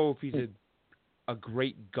 I don't know if he's a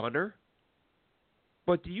great gunner,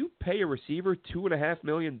 but do you pay a receiver $2.5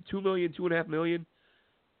 million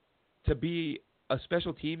to be a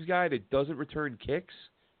special teams guy that doesn't return kicks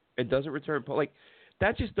and doesn't return punts? Like,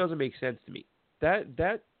 that just doesn't make sense to me.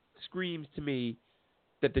 That screams to me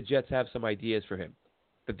that the Jets have some ideas for him,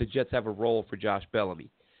 that the Jets have a role for Josh Bellamy.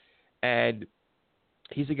 And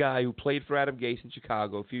he's a guy who played for Adam Gase in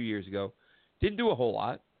Chicago a few years ago. Didn't do a whole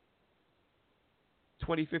lot.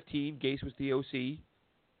 2015, Gase was the OC.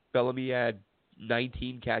 Bellamy had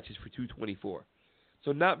 19 catches for 224.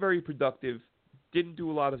 So not very productive. Didn't do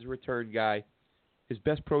a lot as a return guy. His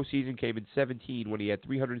best pro season came in 17 when he had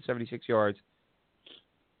 376 yards.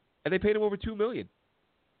 And they paid him over $2 million.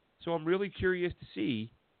 So I'm really curious to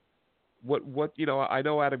see what I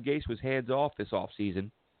know Adam Gase was hands off this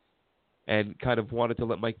offseason and kind of wanted to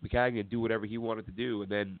let Mike McCagnon do whatever he wanted to do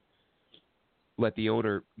and then let the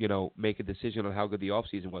owner, make a decision on how good the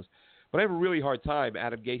offseason was. But I have a really hard time.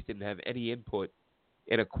 Adam Gase didn't have any input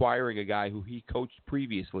in acquiring a guy who he coached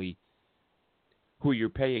previously, who you're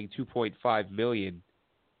paying $2.5 million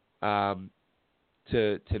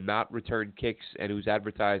to not return kicks and who's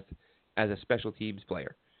advertised as a special teams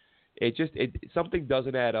player. Something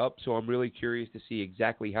doesn't add up, so I'm really curious to see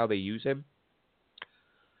exactly how they use him.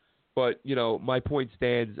 But, my point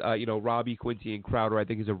stands, Robbie, Quincy, and Crowder, I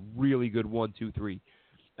think, is a really good 1, 2, 3.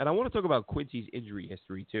 And I want to talk about Quincy's injury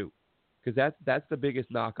history, too, because that's the biggest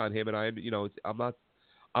knock on him. And I'm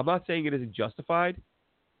not saying it isn't justified.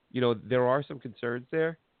 There are some concerns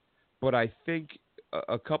there, but I think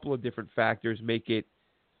a couple of different factors make it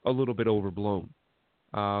a little bit overblown.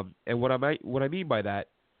 And what I mean by that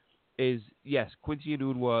is, yes, Quincy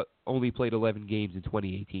Enunwa only played 11 games in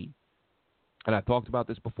 2018. And I've talked about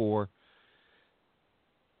this before.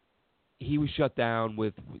 He was shut down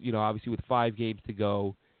with, obviously with 5 games to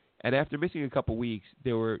go. And after missing a couple weeks,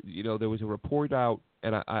 there was a report out,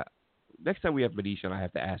 and I next time we have Manish on, I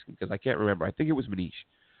have to ask him because I can't remember. I think it was Manish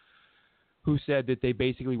who said that they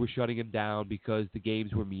basically were shutting him down because the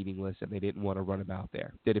games were meaningless and they didn't want to run him out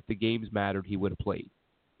there. That if the games mattered, he would have played.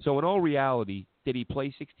 So in all reality, did he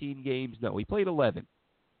play 16 games? No, he played 11.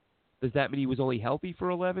 Does that mean he was only healthy for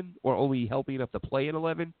 11 or only healthy enough to play in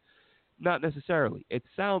 11? Not necessarily. It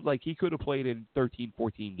sounds like he could have played in 13,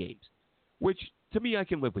 14 games, which to me, I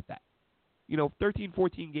can live with that. 13,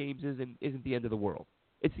 14 games isn't the end of the world.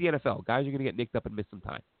 It's the NFL. Guys are going to get nicked up and miss some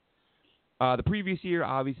time. The previous year,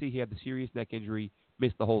 obviously, he had the serious neck injury,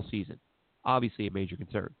 missed the whole season. Obviously a major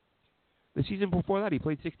concern. The season before that, he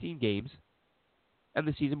played 16 games. And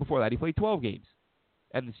the season before that, he played 12 games.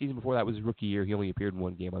 And the season before that was his rookie year. He only appeared in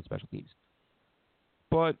one game on special teams.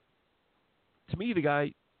 But to me, the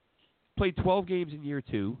guy played 12 games in year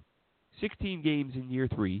 2, 16 games in year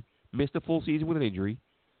 3, missed a full season with an injury,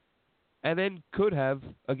 and then could have,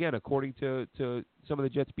 again, according to some of the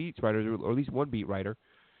Jets beat writers, or at least one beat writer,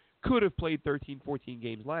 could have played 13, 14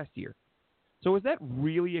 games last year. So is that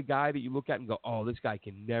really a guy that you look at and go, oh, this guy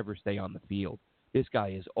can never stay on the field? This guy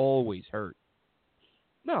is always hurt.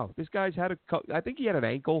 No, this guy's had I think he had an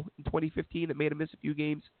ankle in 2015 that made him miss a few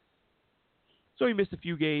games. So he missed a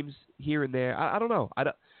few games here and there. I don't know.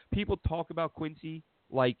 People talk about Quincy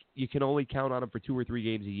like you can only count on him for 2 or 3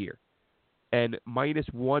 games a year. And minus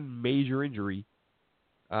one major injury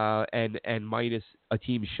and minus a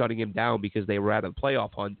team shutting him down because they were at a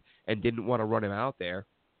playoff hunt and didn't want to run him out there,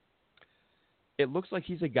 it looks like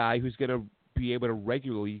he's a guy who's going to be able to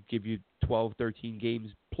regularly give you 12, 13 games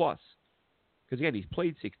plus. Because, again, he's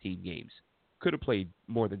played 16 games. Could have played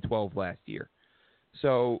more than 12 last year.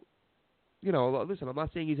 So, listen, I'm not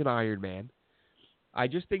saying he's an Iron Man. I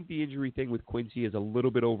just think the injury thing with Quincy is a little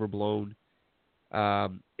bit overblown.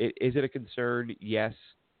 Is it a concern? Yes.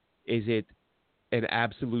 Is it an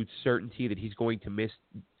absolute certainty that he's going to miss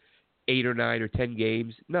 8 or 9 or 10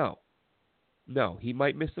 games? No. No, he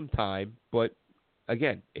might miss some time, but,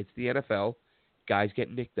 again, it's the NFL. Guys get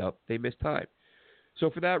nicked up. They miss time. So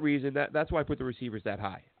for that reason, that's why I put the receivers that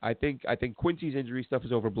high. I think Quincy's injury stuff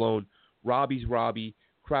is overblown. Robbie's Robbie.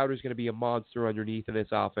 Crowder's going to be a monster underneath in this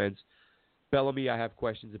offense. Bellamy I have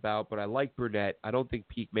questions about, but I like Burnett. I don't think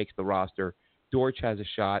Peake makes the roster. Dortch has a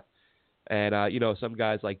shot. And, some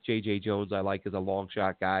guys like J.J. Jones I like as a long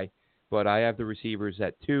shot guy. But I have the receivers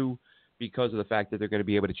at 2 because of the fact that they're going to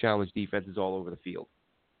be able to challenge defenses all over the field.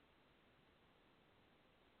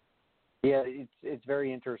 Yeah, it's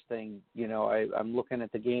very interesting. I'm looking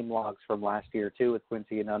at the game logs from last year, too, with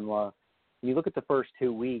Quincy and Unwa. You look at the first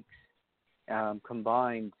 2 weeks,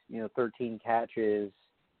 combined, 13 catches,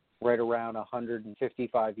 right around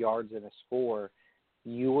 155 yards and a score.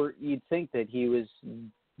 You'd think that he was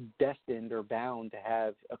destined or bound to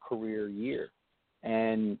have a career year.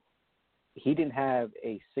 And he didn't have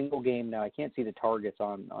a single game. Now, I can't see the targets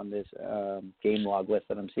on this game log list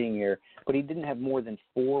that I'm seeing here, but he didn't have more than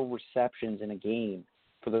 4 receptions in a game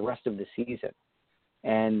for the rest of the season.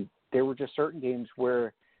 And there were just certain games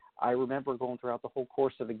where I remember going throughout the whole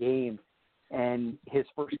course of the game, and his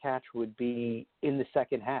first catch would be in the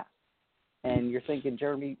second half. And you're thinking,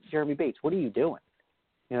 Jeremy Bates, what are you doing?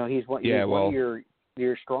 He's one of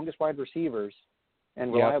your strongest wide receivers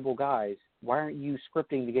and reliable guys. Why aren't you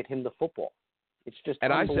scripting to get him the football? It's just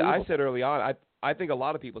unbelievable. I said early on, I think a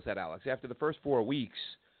lot of people said, Alex, after the first 4 weeks,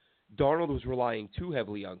 Darnold was relying too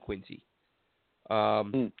heavily on Quincy.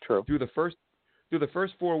 True. Through the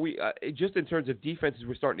first 4 weeks, just in terms of defenses,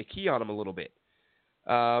 we're starting to key on him a little bit.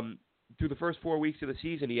 Through the first 4 weeks of the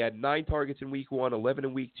season, he had 9 targets in week 1, 11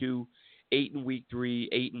 in week 2, 8 in week 3,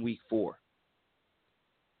 8 in week 4.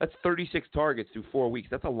 That's 36 targets through 4 weeks.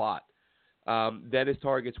 That's a lot. Then his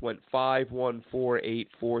targets went 5, 1, 4, 8,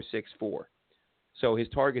 4, 6, 4. So his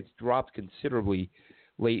targets dropped considerably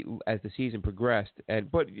late as the season progressed.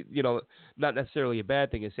 But not necessarily a bad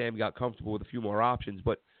thing as Sam got comfortable with a few more options.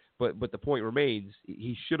 But the point remains,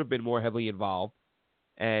 he should have been more heavily involved.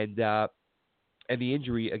 And the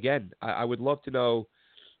injury, again, I would love to know.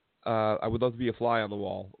 I would love to be a fly on the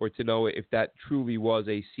wall, or to know if that truly was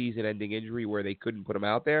a season-ending injury where they couldn't put him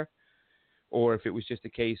out there, or if it was just a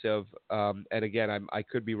case of, and again, I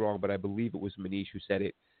could be wrong, but I believe it was Manish who said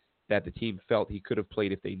it, that the team felt he could have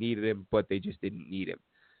played if they needed him, but they just didn't need him.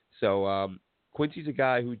 So Quincy's a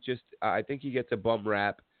guy who I think he gets a bum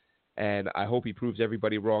rap, and I hope he proves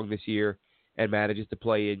everybody wrong this year and manages to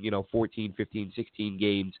play in 14, 15, 16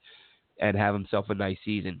 games and have himself a nice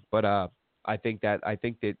season. But I think that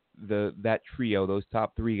that trio, those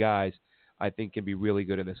top 3 guys, I think can be really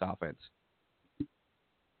good in this offense.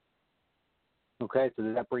 Okay, so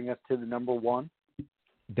does that bring us to the number 1?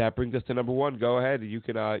 That brings us to number 1. Go ahead. You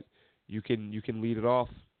can lead it off.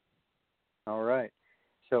 All right.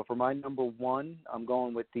 So for my number 1, I'm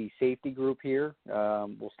going with the safety group here.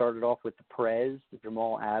 We'll start it off with the Prez,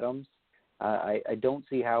 Jamal Adams. I don't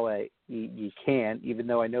see how you can, even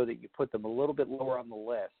though I know that you put them a little bit lower on the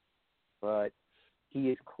list. But he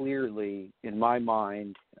is clearly, in my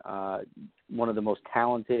mind, one of the most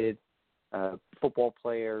talented football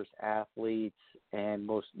players, athletes, and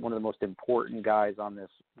one of the most important guys on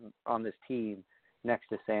this team, next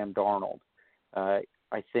to Sam Darnold.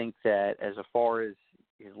 I think that as far as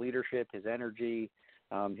his leadership, his energy,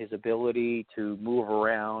 his ability to move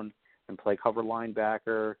around and play cover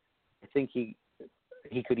linebacker, I think he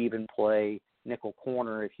could even play nickel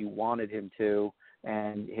corner if you wanted him to,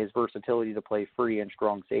 and his versatility to play free and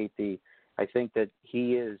strong safety. I think that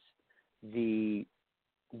he is the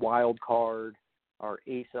wild card, our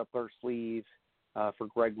ace up our sleeve for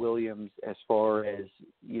Greg Williams as far as,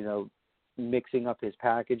 mixing up his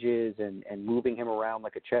packages and moving him around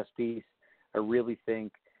like a chess piece. I really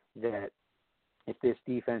think that if this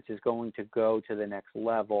defense is going to go to the next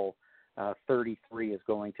level, 33 is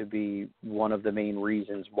going to be one of the main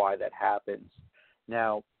reasons why that happens.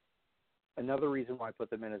 Now, another reason why I put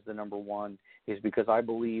them in as the number one is because I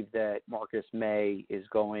believe that Marcus May is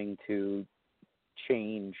going to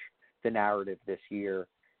change the narrative this year.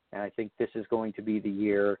 And I think this is going to be the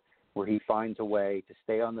year where he finds a way to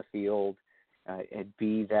stay on the field and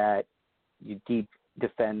be that deep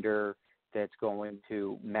defender that's going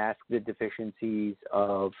to mask the deficiencies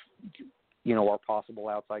of, our possible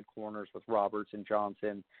outside corners with Roberts and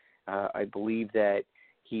Johnson. I believe that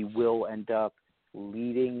he will end up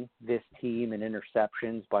leading this team in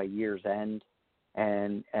interceptions by year's end.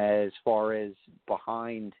 And as far as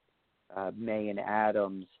behind May and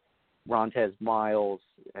Adams, Rontez Miles,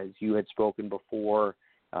 as you had spoken before,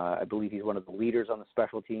 I believe he's one of the leaders on the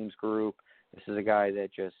special teams group. This is a guy that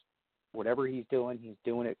just, whatever he's doing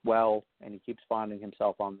it well, and he keeps finding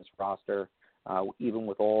himself on this roster, even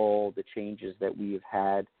with all the changes that we have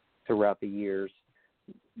had throughout the years.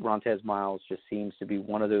 Rontez Miles just seems to be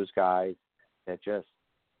one of those guys that just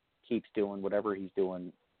keeps doing whatever he's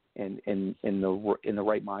doing in the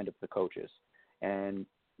right mind of the coaches. And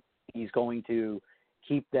he's going to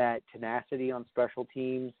keep that tenacity on special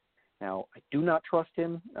teams. Now, I do not trust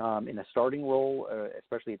him in a starting role,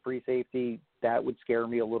 especially at free safety. That would scare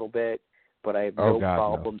me a little bit, but I have no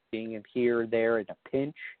problem seeing him here or there in a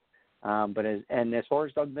pinch. But as far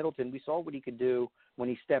as Doug Middleton, we saw what he could do when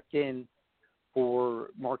he stepped in for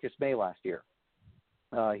Marcus May last year.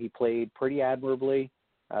 He played pretty admirably.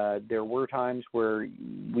 There were times where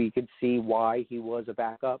we could see why he was a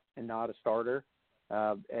backup and not a starter.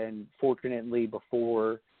 And fortunately,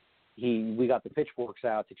 before we got the pitchforks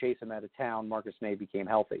out to chase him out of town, Marcus May became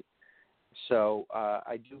healthy. So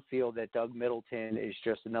I do feel that Doug Middleton is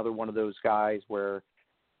just another one of those guys where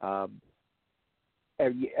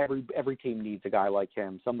every team needs a guy like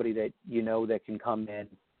him, somebody that that can come in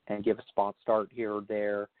and give a spot start here or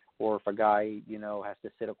there, or if a guy has to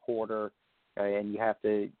sit a quarter and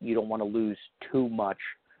you don't want to lose too much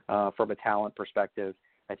from a talent perspective.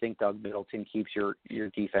 I think Doug Middleton keeps your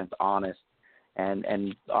defense honest,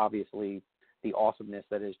 and obviously the awesomeness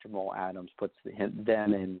that is Jamal Adams puts them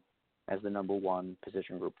in as the number one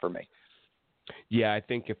position group for me. Yeah, I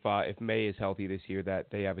think if May is healthy this year, that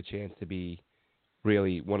they have a chance to be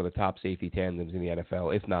really one of the top safety tandems in the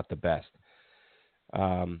NFL, if not the best.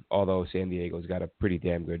 Although San Diego's got a pretty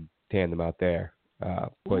damn good tandem out there.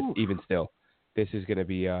 But even still, this is going to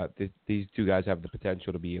be these two guys have the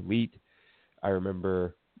potential to be elite. I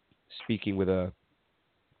remember speaking with a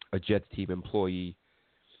Jets team employee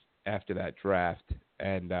after that draft,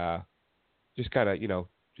 and just kind of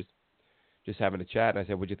just having a chat. And I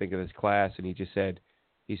said, "What'd you think of this class?" And he said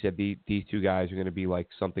these two guys are going to be like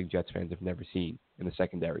something Jets fans have never seen in the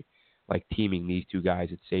secondary, like teaming these two guys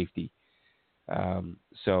at safety.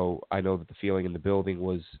 So I know that the feeling in the building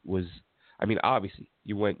was. I mean, obviously,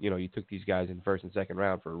 you took these guys in first and second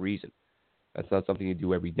round for a reason. That's not something you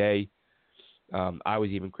do every day. I was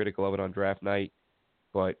even critical of it on draft night,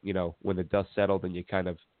 but when the dust settled and you kind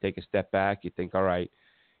of take a step back, you think, all right,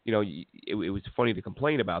 it was funny to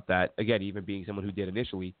complain about that. Again, even being someone who did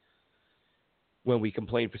initially, when we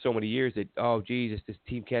complained for so many years that, oh, Jesus, this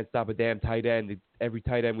team can't stop a damn tight end. Every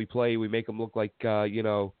tight end we play, we make them look like,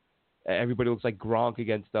 everybody looks like Gronk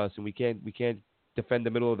against us, and we can't defend the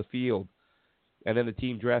middle of the field. And then the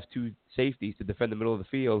team drafts two safeties to defend the middle of the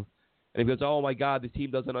field. And he goes, oh, my God, this team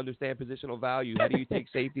doesn't understand positional value. How do you take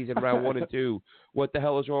safeties in round 1 and 2? What the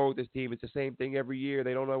hell is wrong with this team? It's the same thing every year.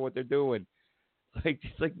 They don't know what they're doing.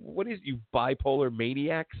 It's like, what is you bipolar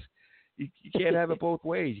maniacs? You can't have it both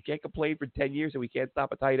ways. You can't complain for 10 years that we can't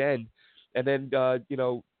stop a tight end and then,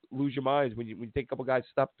 lose your minds when you take a couple guys to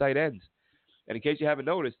stop tight ends. And in case you haven't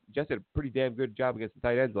noticed, Jets did a pretty damn good job against the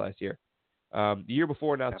tight ends last year. The year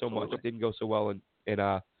before, not so much. It didn't go so well. And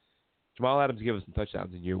Jamal Adams gave us some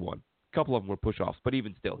touchdowns in year 1. A couple of them were push-offs, but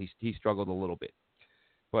even still, he struggled a little bit.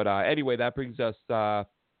 But anyway, that brings us to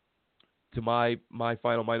my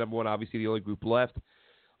number one, obviously the only group left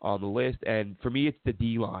on the list. And for me, it's the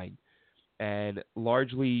D-line. And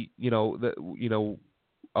largely,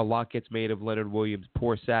 a lot gets made of Leonard Williams'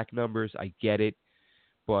 poor sack numbers. I get it.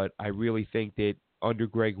 But I really think that under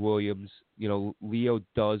Greg Williams, Leo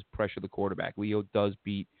does pressure the quarterback. Leo does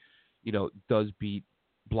beat does beat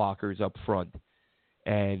blockers up front.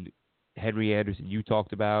 And Henry Anderson, you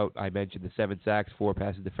talked about, I mentioned the 7 sacks, 4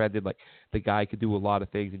 passes defended. Like, the guy could do a lot of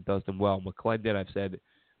things and does them well. McClendon, I've said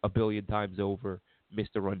a billion times over,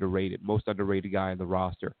 Mr. Underrated, most underrated guy on the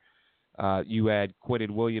roster. You add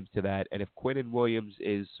Quinnen Williams to that, and if Quinnen Williams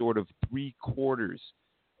is sort of 3/4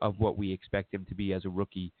 of what we expect him to be as a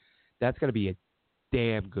rookie, that's going to be a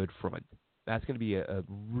damn good front. That's going to be a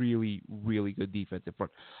really, really good defensive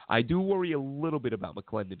front. I do worry a little bit about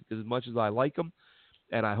McClendon because as much as I like him,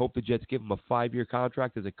 and I hope the Jets give him a 5-year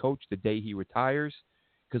contract as a coach the day he retires,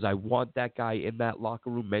 because I want that guy in that locker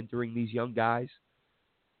room mentoring these young guys.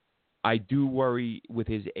 I do worry with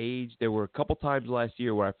his age. There were a couple times last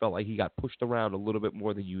year where I felt like he got pushed around a little bit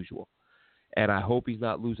more than usual. And I hope he's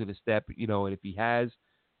not losing a step, and if he has,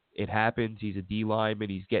 it happens. He's a D lineman.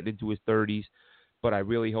 He's getting into his 30s. But I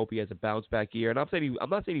really hope he has a bounce-back year. And I'm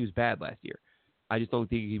not saying he was bad last year. I just don't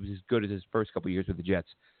think he was as good as his first couple of years with the Jets.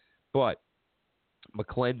 But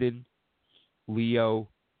McClendon, Leo,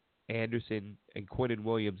 Anderson, and Quinnen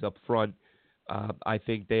Williams up front, I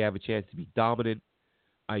think they have a chance to be dominant.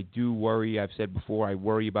 I do worry, I've said before, I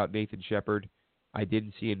worry about Nathan Shepard. I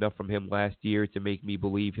didn't see enough from him last year to make me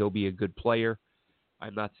believe he'll be a good player.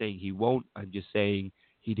 I'm not saying he won't. I'm just saying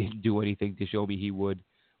he didn't do anything to show me he would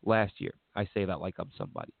last year. I say that like I'm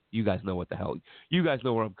somebody. You guys know what the hell. You guys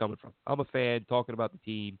know where I'm coming from. I'm a fan talking about the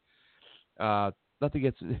team. Nothing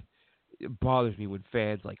gets... It bothers me when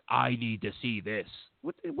fans like, I need to see this.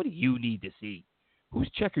 What do you need to see? Whose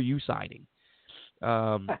check are you signing?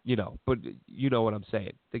 But you know what I'm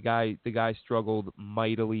saying. The guy struggled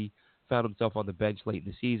mightily, found himself on the bench late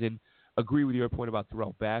in the season. Agree with your point about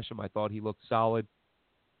Terrell Basham. I thought he looked solid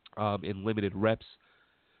in limited reps.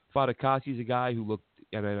 Fadakasi's a guy who looked,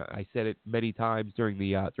 and I said it many times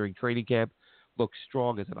during training camp, looks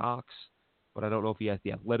strong as an ox, but I don't know if he has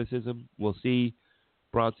the athleticism. We'll see.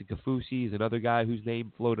 Bronson Kafusi is another guy whose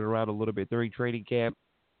name floated around a little bit during training camp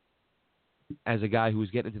as a guy who was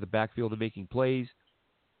getting into the backfield and making plays.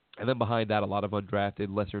 And then behind that, a lot of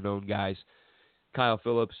undrafted, lesser-known guys. Kyle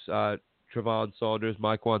Phillips, Trevon Saunders,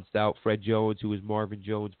 Myquan Stout, Fred Jones, who is Marvin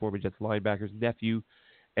Jones, former Jets linebackers nephew,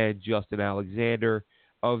 and Justin Alexander.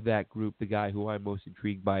 Of that group, the guy who I'm most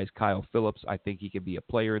intrigued by is Kyle Phillips. I think he can be a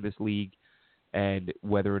player in this league. And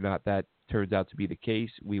whether or not that turns out to be the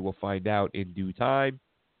case, we will find out in due time.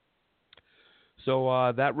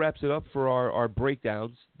 So that wraps it up for our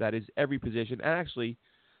breakdowns. That is every position. And actually,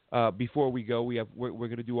 before we go, we're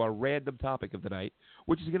going to do our random topic of the night,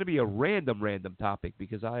 which is going to be a random topic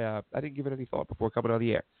because I didn't give it any thought before coming on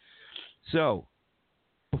the air. So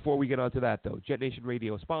before we get on to that, though, Jet Nation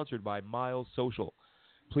Radio is sponsored by Miles Social.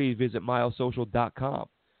 Please visit milesocial.com.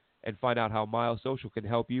 and find out how Miles Social can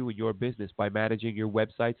help you in your business by managing your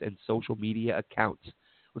websites and social media accounts.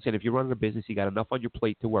 Listen, if you're running a business, you got enough on your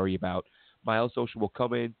plate to worry about. Miles Social will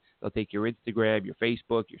come in. They'll take your Instagram, your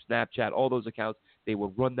Facebook, your Snapchat, all those accounts. They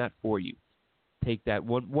will run that for you. Take that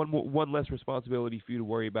one less responsibility for you to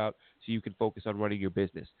worry about so you can focus on running your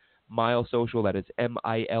business. Miles Social, that is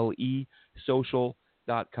MILE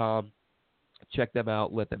social.com. Check them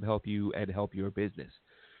out. Let them help you and help your business.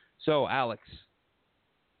 So, Alex,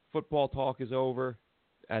 football talk is over.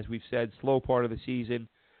 As we've said, slow part of the season.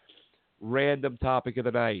 Random topic of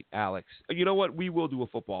the night, Alex. You know what? We will do a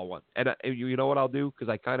football one. And you know what I'll do?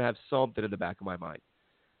 Because I kind of have something in the back of my mind.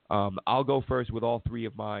 I'll go first with all three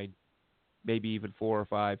of mine, maybe even 4 or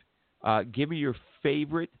 5. Give me your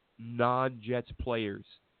favorite non-Jets players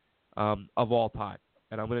of all time.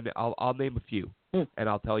 And I'll name a few, and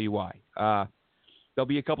I'll tell you why. There'll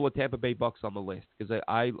be a couple of Tampa Bay Bucks on the list because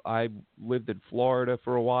I lived in Florida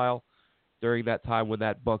for a while during that time when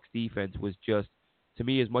that Bucks defense was just, to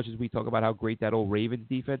me, as much as we talk about how great that old Ravens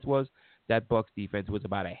defense was, that Bucks defense was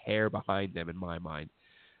about a hair behind them in my mind.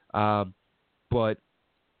 But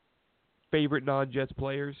favorite non-Jets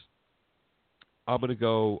players, I'm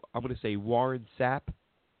gonna say Warren Sapp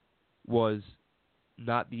was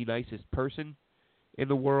not the nicest person in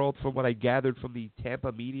the world from what I gathered from the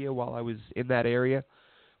Tampa media while I was in that area.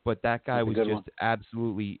 But that guy was just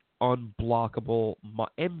absolutely unblockable.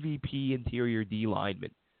 MVP interior D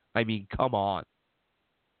lineman. I mean, come on.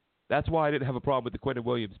 That's why I didn't have a problem with the Quinnen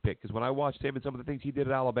Williams pick, because when I watched him and some of the things he did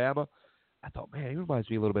at Alabama, I thought, man, he reminds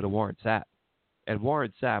me a little bit of Warren Sapp. And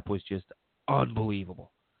Warren Sapp was just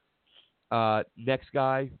unbelievable. Next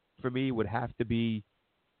guy for me would have to be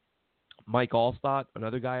Mike Allstott,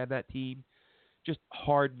 another guy on that team. Just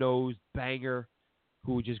hard-nosed banger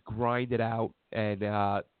who would just grind it out and,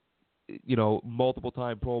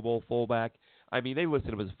 multiple-time Pro Bowl fullback. I mean, they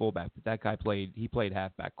listed him as a fullback, but that guy played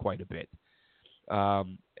halfback quite a bit. Was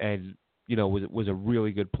a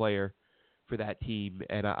really good player. for that team,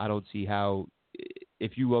 and I don't see how,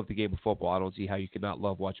 if you love the game of football, I don't see how you cannot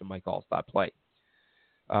love watching Mike Allstott play.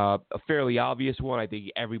 A fairly obvious one, I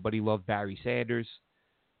think everybody loved Barry Sanders.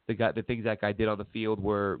 The things that guy did on the field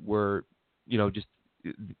were just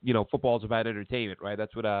football's about entertainment, right?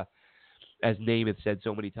 That's what as Namath said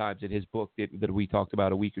so many times in his book that we talked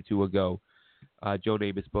about a week or two ago. Joe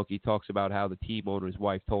Namath's book, he talks about how the team owner's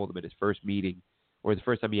wife told him at his first meeting, or the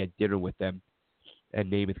first time he had dinner with them,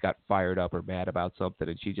 and Namath got fired up or mad about something,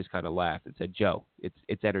 and she just kind of laughed and said, "Joe,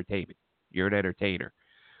 it's entertainment. You're an entertainer."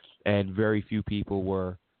 And very few people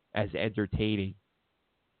were as entertaining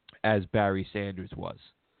as Barry Sanders was.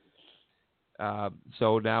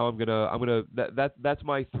 So now that's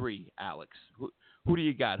my three, Alex. Who do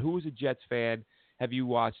you got? Who was a Jets fan? Have you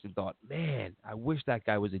watched and thought, man, I wish that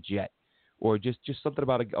guy was a Jet? Or just something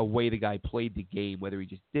about a way the guy played the game, whether he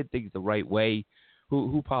just did things the right way.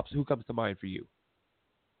 Who comes to mind for you?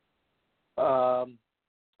 I'm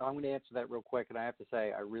going to answer that real quick, and I have to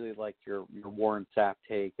say I really liked your Warren Sapp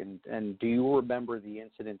take. And do you remember the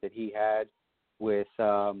incident that he had with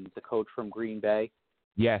the coach from Green Bay?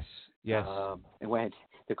 Yes. And when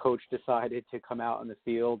the coach decided to come out on the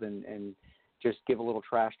field and just give a little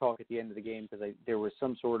trash talk at the end of the game because there was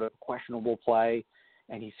some sort of questionable play,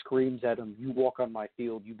 and he screams at him, "You walk on my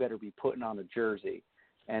field, you better be putting on a jersey."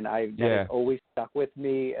 And that has always stuck with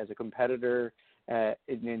me as a competitor. And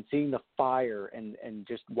seeing the fire and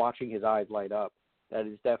just watching his eyes light up, that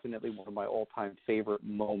is definitely one of my all-time favorite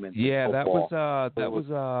moments. Yeah, in football. that was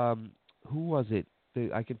who was it?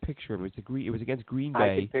 I can picture him. It was against Green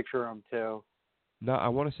Bay. I can picture him too. No, I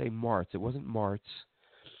want to say Martz. It wasn't Martz.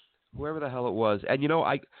 Whoever the hell it was. And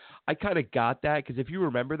I kind of got that because if you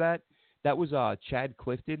remember that was Chad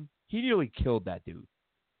Clifton. He nearly killed that dude.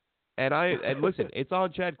 And listen, it's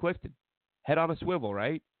on Chad Clifton, head on a swivel,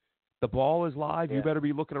 right? The ball is live. Yeah. You better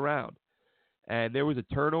be looking around. And there was a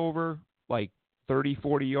turnover like 30,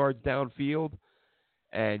 40 yards downfield,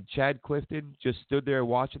 and Chad Clifton just stood there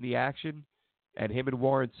watching the action, and him and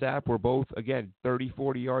Warren Sapp were both, again, 30,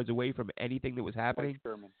 40 yards away from anything that was happening.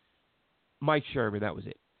 Mike Sherman, that was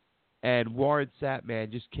it. And Warren Sapp,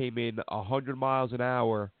 man, just came in 100 miles an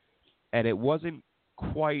hour, and it wasn't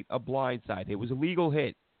quite a blindside. It was a legal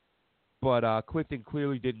hit, but Clifton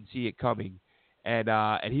clearly didn't see it coming.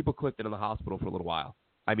 And he put Clifton in the hospital for a little while.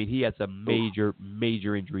 I mean, he had some major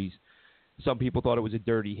injuries. Some people thought it was a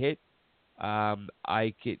dirty hit.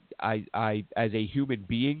 I as a human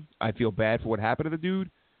being, I feel bad for what happened to the dude.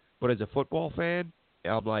 But as a football fan,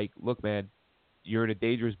 I'm like, look, man, you're in a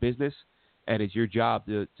dangerous business, and it's your job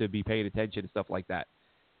to be paying attention and stuff like that.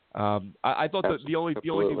 I thought the only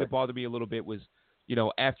thing that bothered me a little bit was,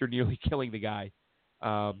 after nearly killing the guy.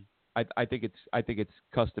 I think it's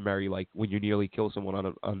customary, like when you nearly kill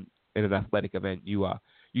someone in an athletic event, you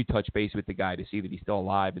touch base with the guy to see that he's still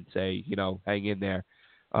alive and say, hang in there.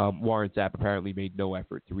 Warren Sapp apparently made no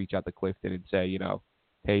effort to reach out to Clifton and say,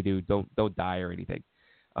 hey dude, don't die or anything.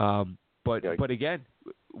 But again,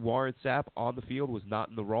 Warren Sapp on the field was not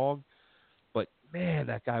in the wrong. But man,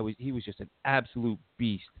 that guy was just an absolute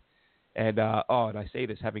beast. And and I say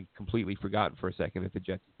this having completely forgotten for a second that the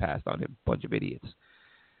Jets passed on him, bunch of idiots.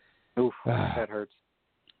 Oof, that hurts.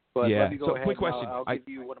 But yeah. Let me go ahead. Quick question. I'll give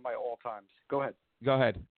you one of my all-times. Go ahead. Go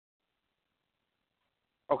ahead.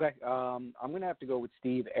 Okay. I'm going to have to go with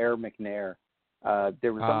Steve Air McNair.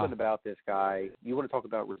 There was something about this guy. You want to talk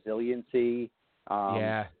about resiliency?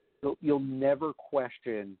 Yeah. You'll never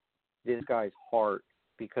question this guy's heart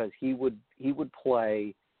because he would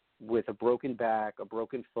play with a broken back, a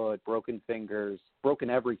broken foot, broken fingers, broken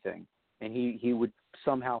everything, and he would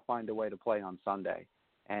somehow find a way to play on Sunday.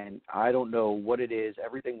 And I don't know what it is.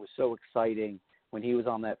 Everything was so exciting when he was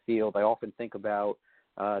on that field. I often think about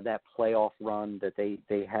that playoff run that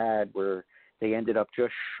they had where they ended up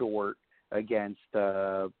just short against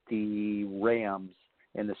the Rams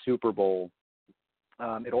in the Super Bowl.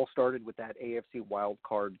 It all started with that AFC wild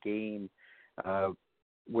card game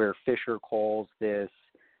where Fisher calls this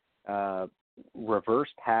reverse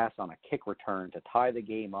pass on a kick return to tie the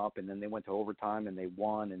game up, and then they went to overtime and they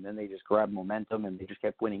won, and then they just grabbed momentum and they just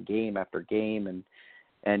kept winning game after game.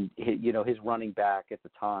 And his running back at the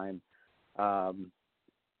time,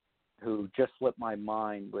 who just slipped my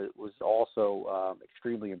mind, was also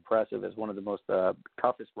extremely impressive as one of the most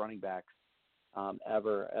toughest running backs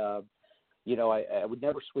ever. I would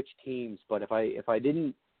never switch teams, but if I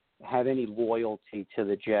didn't have any loyalty to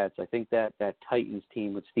the Jets, I think that Titans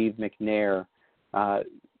team with Steve McNair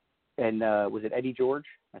and was it Eddie George?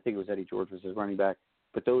 I think it was Eddie George was his running back.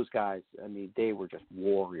 But those guys, I mean, they were just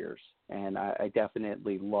warriors, and I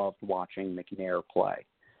definitely loved watching McNair play.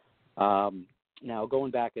 Now,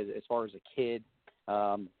 going back as far as a kid,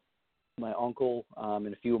 my uncle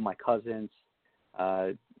and a few of my cousins,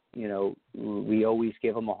 we always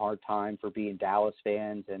give them a hard time for being Dallas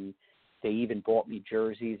fans, and they even bought me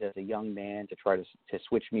jerseys as a young man to try to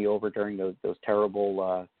switch me over during those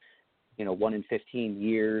terrible, 1 in 15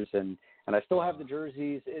 years, and I still have the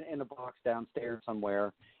jerseys in a box downstairs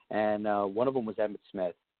somewhere, and one of them was Emmitt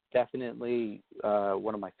Smith. Definitely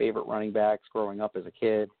one of my favorite running backs growing up as a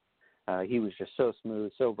kid. He was just so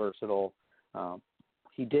smooth, so versatile.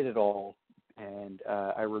 He did it all, and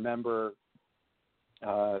I remember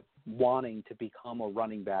wanting to become a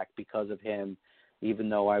running back because of him, even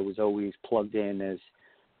though I was always plugged in as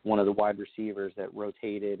one of the wide receivers that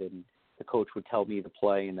rotated, and the coach would tell me to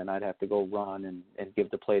play, and then I'd have to go run and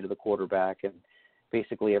give the play to the quarterback. And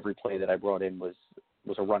basically every play that I brought in was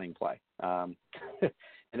a running play. And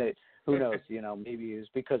who knows, maybe it was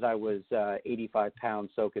because I was 85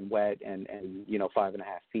 pounds soaking wet and 5.5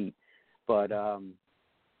 feet. But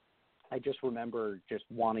I just remember just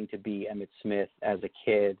wanting to be Emmitt Smith as a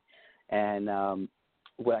kid. And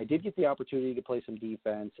I did get the opportunity to play some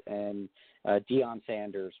defense, and Deion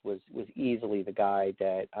Sanders was easily the guy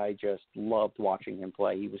that I just loved watching him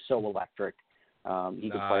play. He was so electric. He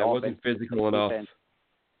could play offense, wasn't physical enough. Defense,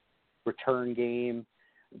 return game,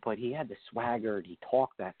 but he had the swagger. He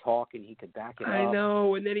talked that talk, and he could back it up. I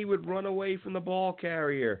know, and then he would run away from the ball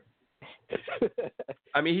carrier.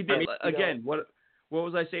 I mean, he did. Again, what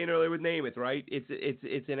was I saying earlier with Namath, right?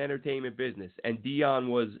 It's an entertainment business, and Deion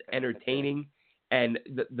was entertaining and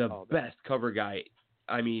the best cover guy,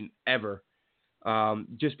 I mean, ever.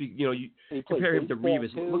 You compare him to Revis.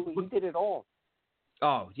 He did it all.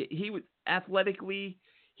 Oh, he was athletically.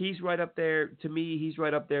 He's right up there. To me, he's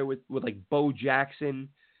right up there with like Bo Jackson,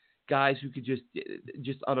 guys who could just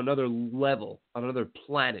on another level, on another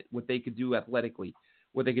planet, what they could do athletically,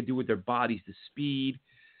 what they could do with their bodies, the speed.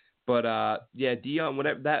 But Deion,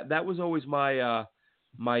 whatever that was always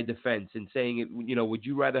my defense in saying it. Would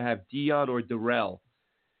you rather have Deion or Darrell?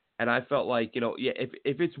 And I felt like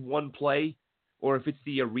if it's one play, or if it's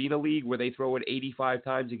the Arena League where they throw it 85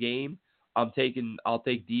 times a game, I'll take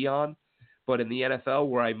Deion. But in the NFL,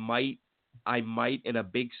 where I might in a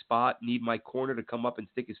big spot need my corner to come up and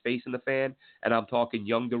stick his face in the fan, and I'm talking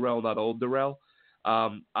young Darrell, not old Darrell,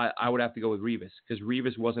 I would have to go with Revis, because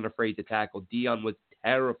Revis wasn't afraid to tackle. Deion was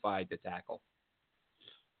terrified to tackle.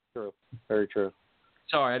 True, very true.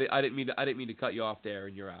 Sorry, I didn't mean to cut you off there,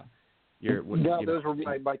 and those were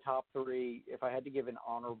my top three. If I had to give an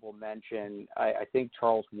honorable mention, I think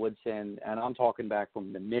Charles Woodson, and I'm talking back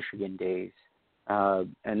from the Michigan days.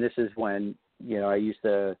 And this is when, I used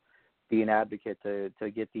to be an advocate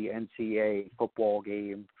to get the NCAA football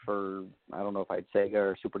game for, I don't know if I'd Sega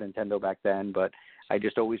or Super Nintendo back then, but I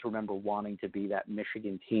just always remember wanting to be that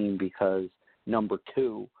Michigan team because number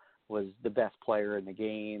 2 was the best player in the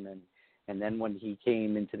game. And then when he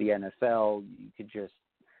came into the NFL, you could just,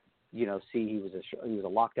 see he was a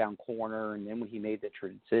lockdown corner. And then when he made the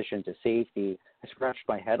transition to safety, I scratched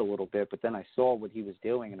my head a little bit, but then I saw what he was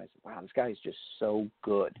doing, and I said, wow, this guy is just so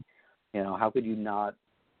good. How could you not,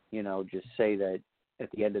 just say that at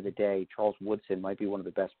the end of the day, Charles Woodson might be one of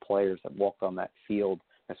the best players that walked on that field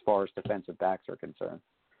as far as defensive backs are concerned.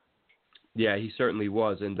 Yeah, he certainly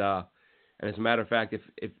was. And as a matter of fact,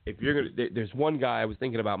 if you're going to, there's one guy I was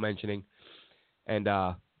thinking about mentioning, and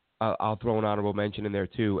I'll throw an honorable mention in there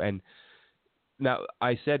too. And now,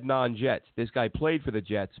 I said non-Jets. This guy played for the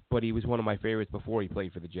Jets, but he was one of my favorites before he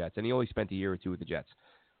played for the Jets, and he only spent a year or two with the Jets.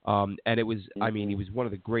 And it was, he was one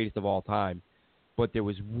of the greatest of all time. But there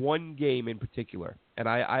was one game in particular, and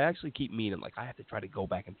I actually keep meaning, I have to try to go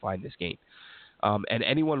back and find this game. And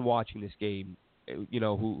anyone watching this game,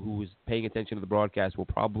 who was paying attention to the broadcast will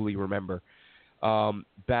probably remember.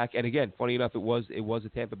 Back, and again, funny enough, it was a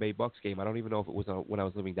Tampa Bay Bucks game. I don't even know if it was when I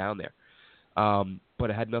was living down there. But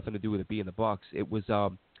it had nothing to do with it being the Bucks. It was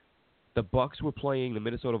the Bucks were playing the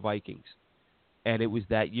Minnesota Vikings, and it was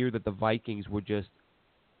that year that the Vikings were just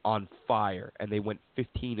on fire, and they went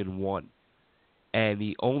 15-1. And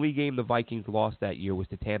the only game the Vikings lost that year was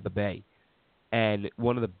to Tampa Bay. And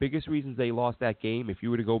one of the biggest reasons they lost that game, if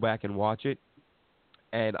you were to go back and watch it,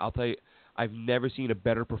 and I'll tell you, I've never seen a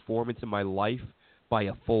better performance in my life by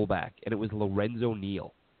a fullback, and it was Lorenzo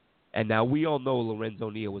Neal. And now we all know Lorenzo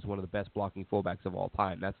Neal was one of the best blocking fullbacks of all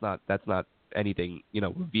time. That's not anything,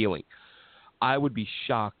 revealing. I would be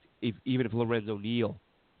shocked even if Lorenzo Neal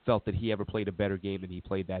felt that he ever played a better game than he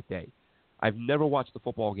played that day. I've never watched a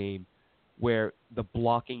football game where the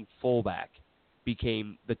blocking fullback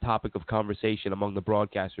became the topic of conversation among the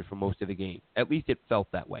broadcasters for most of the game. At least it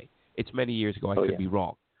felt that way. It's many years ago. I could be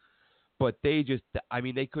wrong. but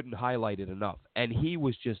they couldn't highlight it enough. And he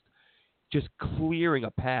was just clearing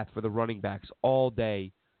a path for the running backs all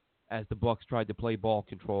day as the Bucs tried to play ball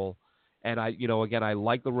control. And I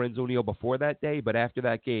like Lorenzo Neal before that day, but after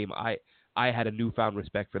that game, I had a newfound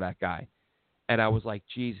respect for that guy. And I was like,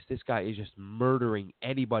 Jesus, this guy is just murdering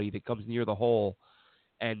anybody that comes near the hole.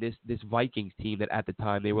 And this Vikings team that at the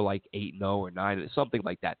time they were like 8-0 or 9, something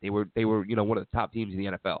like that. They were one of the top teams in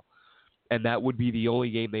the NFL. And that would be the only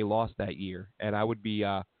game they lost that year. And I would be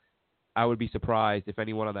surprised if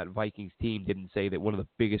anyone on that Vikings team didn't say that one of the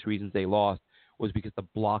biggest reasons they lost was because the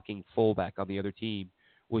blocking fullback on the other team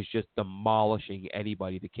was just demolishing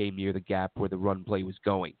anybody that came near the gap where the run play was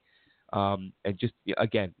going. And just,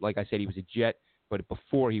 again, like I said, he was a Jet, but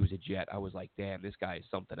before he was a Jet, I was like, damn, this guy is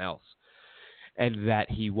something else. And that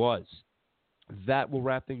he was. That will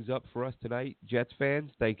wrap things up for us tonight, Jets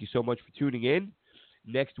fans. Thank you so much for tuning in.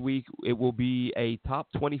 Next week, it will be a top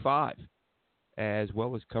 25, as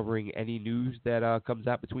well as covering any news that comes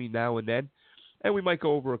out between now and then. And we might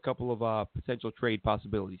go over a couple of potential trade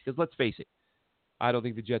possibilities, because let's face it, I don't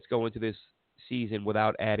think the Jets go into this season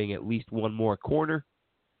without adding at least one more corner.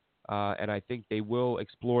 And I think they will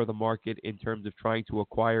explore the market in terms of trying to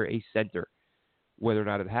acquire a center. Whether or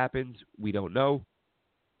not it happens, we don't know.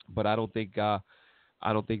 But I don't think they're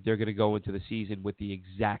going to go into the season with the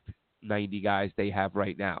exact 90 guys they have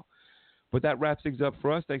right now. But that wraps things up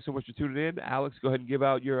for us. Thanks so much for tuning in. Alex, go ahead and give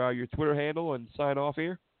out your Twitter handle and sign off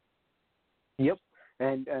here. Yep.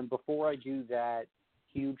 And before I do that,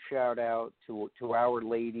 huge shout out to our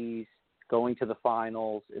ladies going to the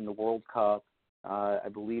finals in the World Cup. I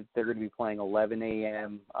believe they're going to be playing 11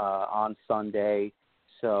 a.m. On Sunday.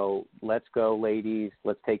 So let's go, ladies.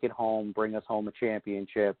 Let's take it home. Bring us home a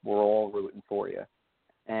championship. We're all rooting for you.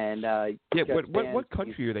 And what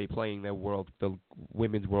country are they playing the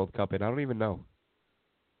Women's World Cup in? I don't even know.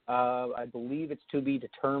 I believe it's to be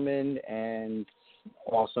determined. And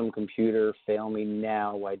awesome computer, fail me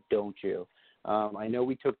now, why don't you? I know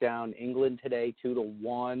we took down England today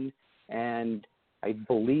 2-1, and I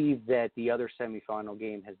believe that the other semifinal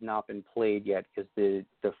game has not been played yet because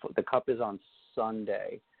the cup is on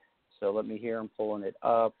Sunday. So let me hear, I'm pulling it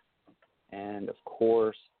up. And, of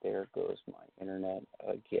course, there goes my internet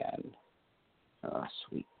again.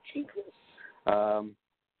 Sweet Jesus.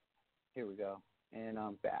 Here we go. And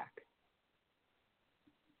I'm back.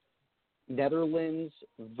 Netherlands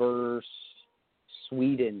versus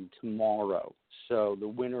Sweden tomorrow. So the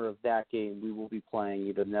winner of that game, we will be playing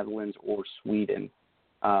either Netherlands or Sweden.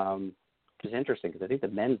 Which is interesting because I think the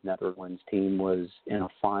men's Netherlands team was in a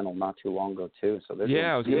final not too long ago too. So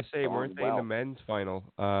I was going to say, weren't they in the men's final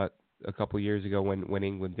a couple of years ago when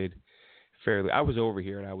England did fairly? I was over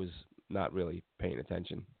here and I was not really paying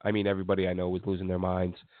attention. I mean, everybody I know was losing their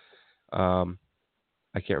minds.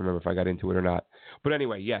 I can't remember if I got into it or not. But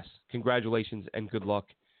anyway, yes, congratulations and good luck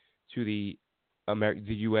to the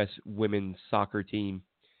U.S. women's soccer team.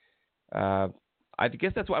 I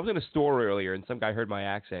guess that's why I was in a store earlier and some guy heard my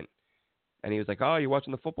accent. And he was like, oh, you watching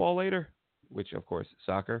the football later? Which, of course,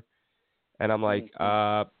 soccer. And I'm like,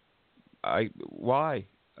 why?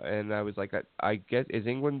 And I was like, I guess, is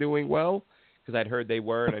England doing well? Because I'd heard they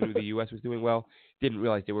were, and I knew the U.S. was doing well. Didn't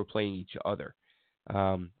realize they were playing each other.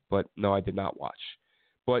 But, no, I did not watch.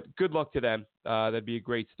 But good luck to them. That'd be a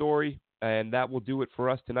great story. And that will do it for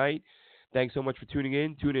us tonight. Thanks so much for tuning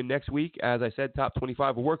in. Tune in next week. As I said, top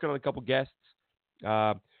 25. We're working on a couple guests.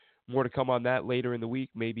 More to come on that later in the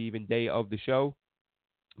week, maybe even day of the show.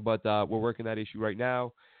 But we're working that issue right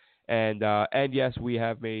now. And yes, we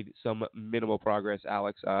have made some minimal progress,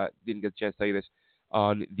 Alex. Didn't get a chance to tell you this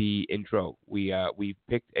on the intro. We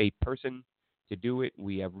picked a person to do it.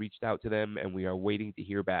 We have reached out to them, and we are waiting to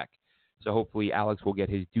hear back. So hopefully Alex will get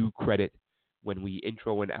his due credit when we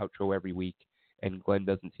intro and outro every week, and Glenn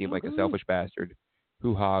doesn't seem like a selfish bastard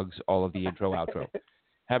who hogs all of the intro, outro.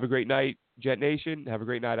 Have a great night, Jet Nation. Have a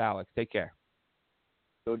great night, Alex. Take care.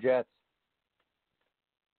 Go Jets.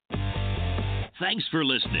 Thanks for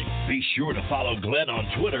listening. Be sure to follow Glenn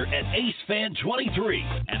on Twitter at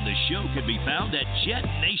AceFan23, and the show can be found at Jet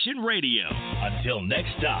Nation Radio. Until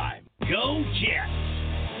next time, go Jets!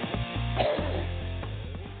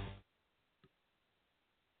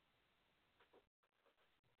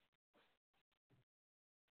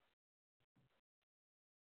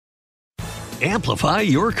 Amplify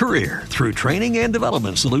your career through training and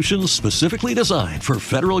development solutions specifically designed for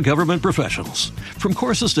federal government professionals. From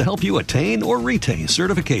courses to help you attain or retain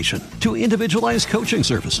certification, to individualized coaching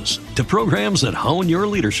services, to programs that hone your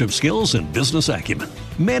leadership skills and business acumen,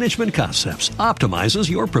 Management Concepts optimizes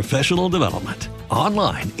your professional development.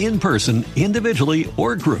 Online, in person, individually,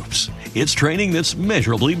 or groups, it's training that's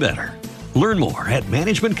measurably better. Learn more at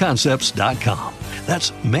managementconcepts.com.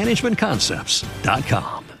 That's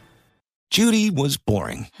managementconcepts.com. Judy was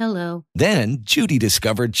boring. Hello. Then Judy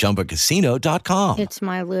discovered ChumbaCasino.com. It's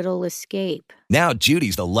my little escape. Now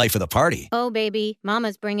Judy's the life of the party. Oh, baby,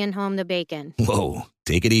 mama's bringing home the bacon. Whoa,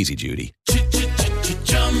 take it easy, Judy.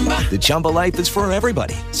 The Chumba life is for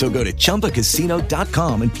everybody. So go to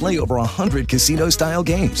ChumbaCasino.com and play over 100 casino-style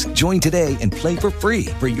games. Join today and play for free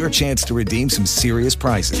for your chance to redeem some serious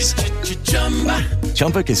prizes.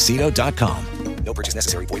 ChumbaCasino.com. No purchase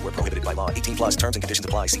necessary. Void where prohibited by law. 18 plus terms and conditions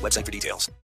apply. See website for details.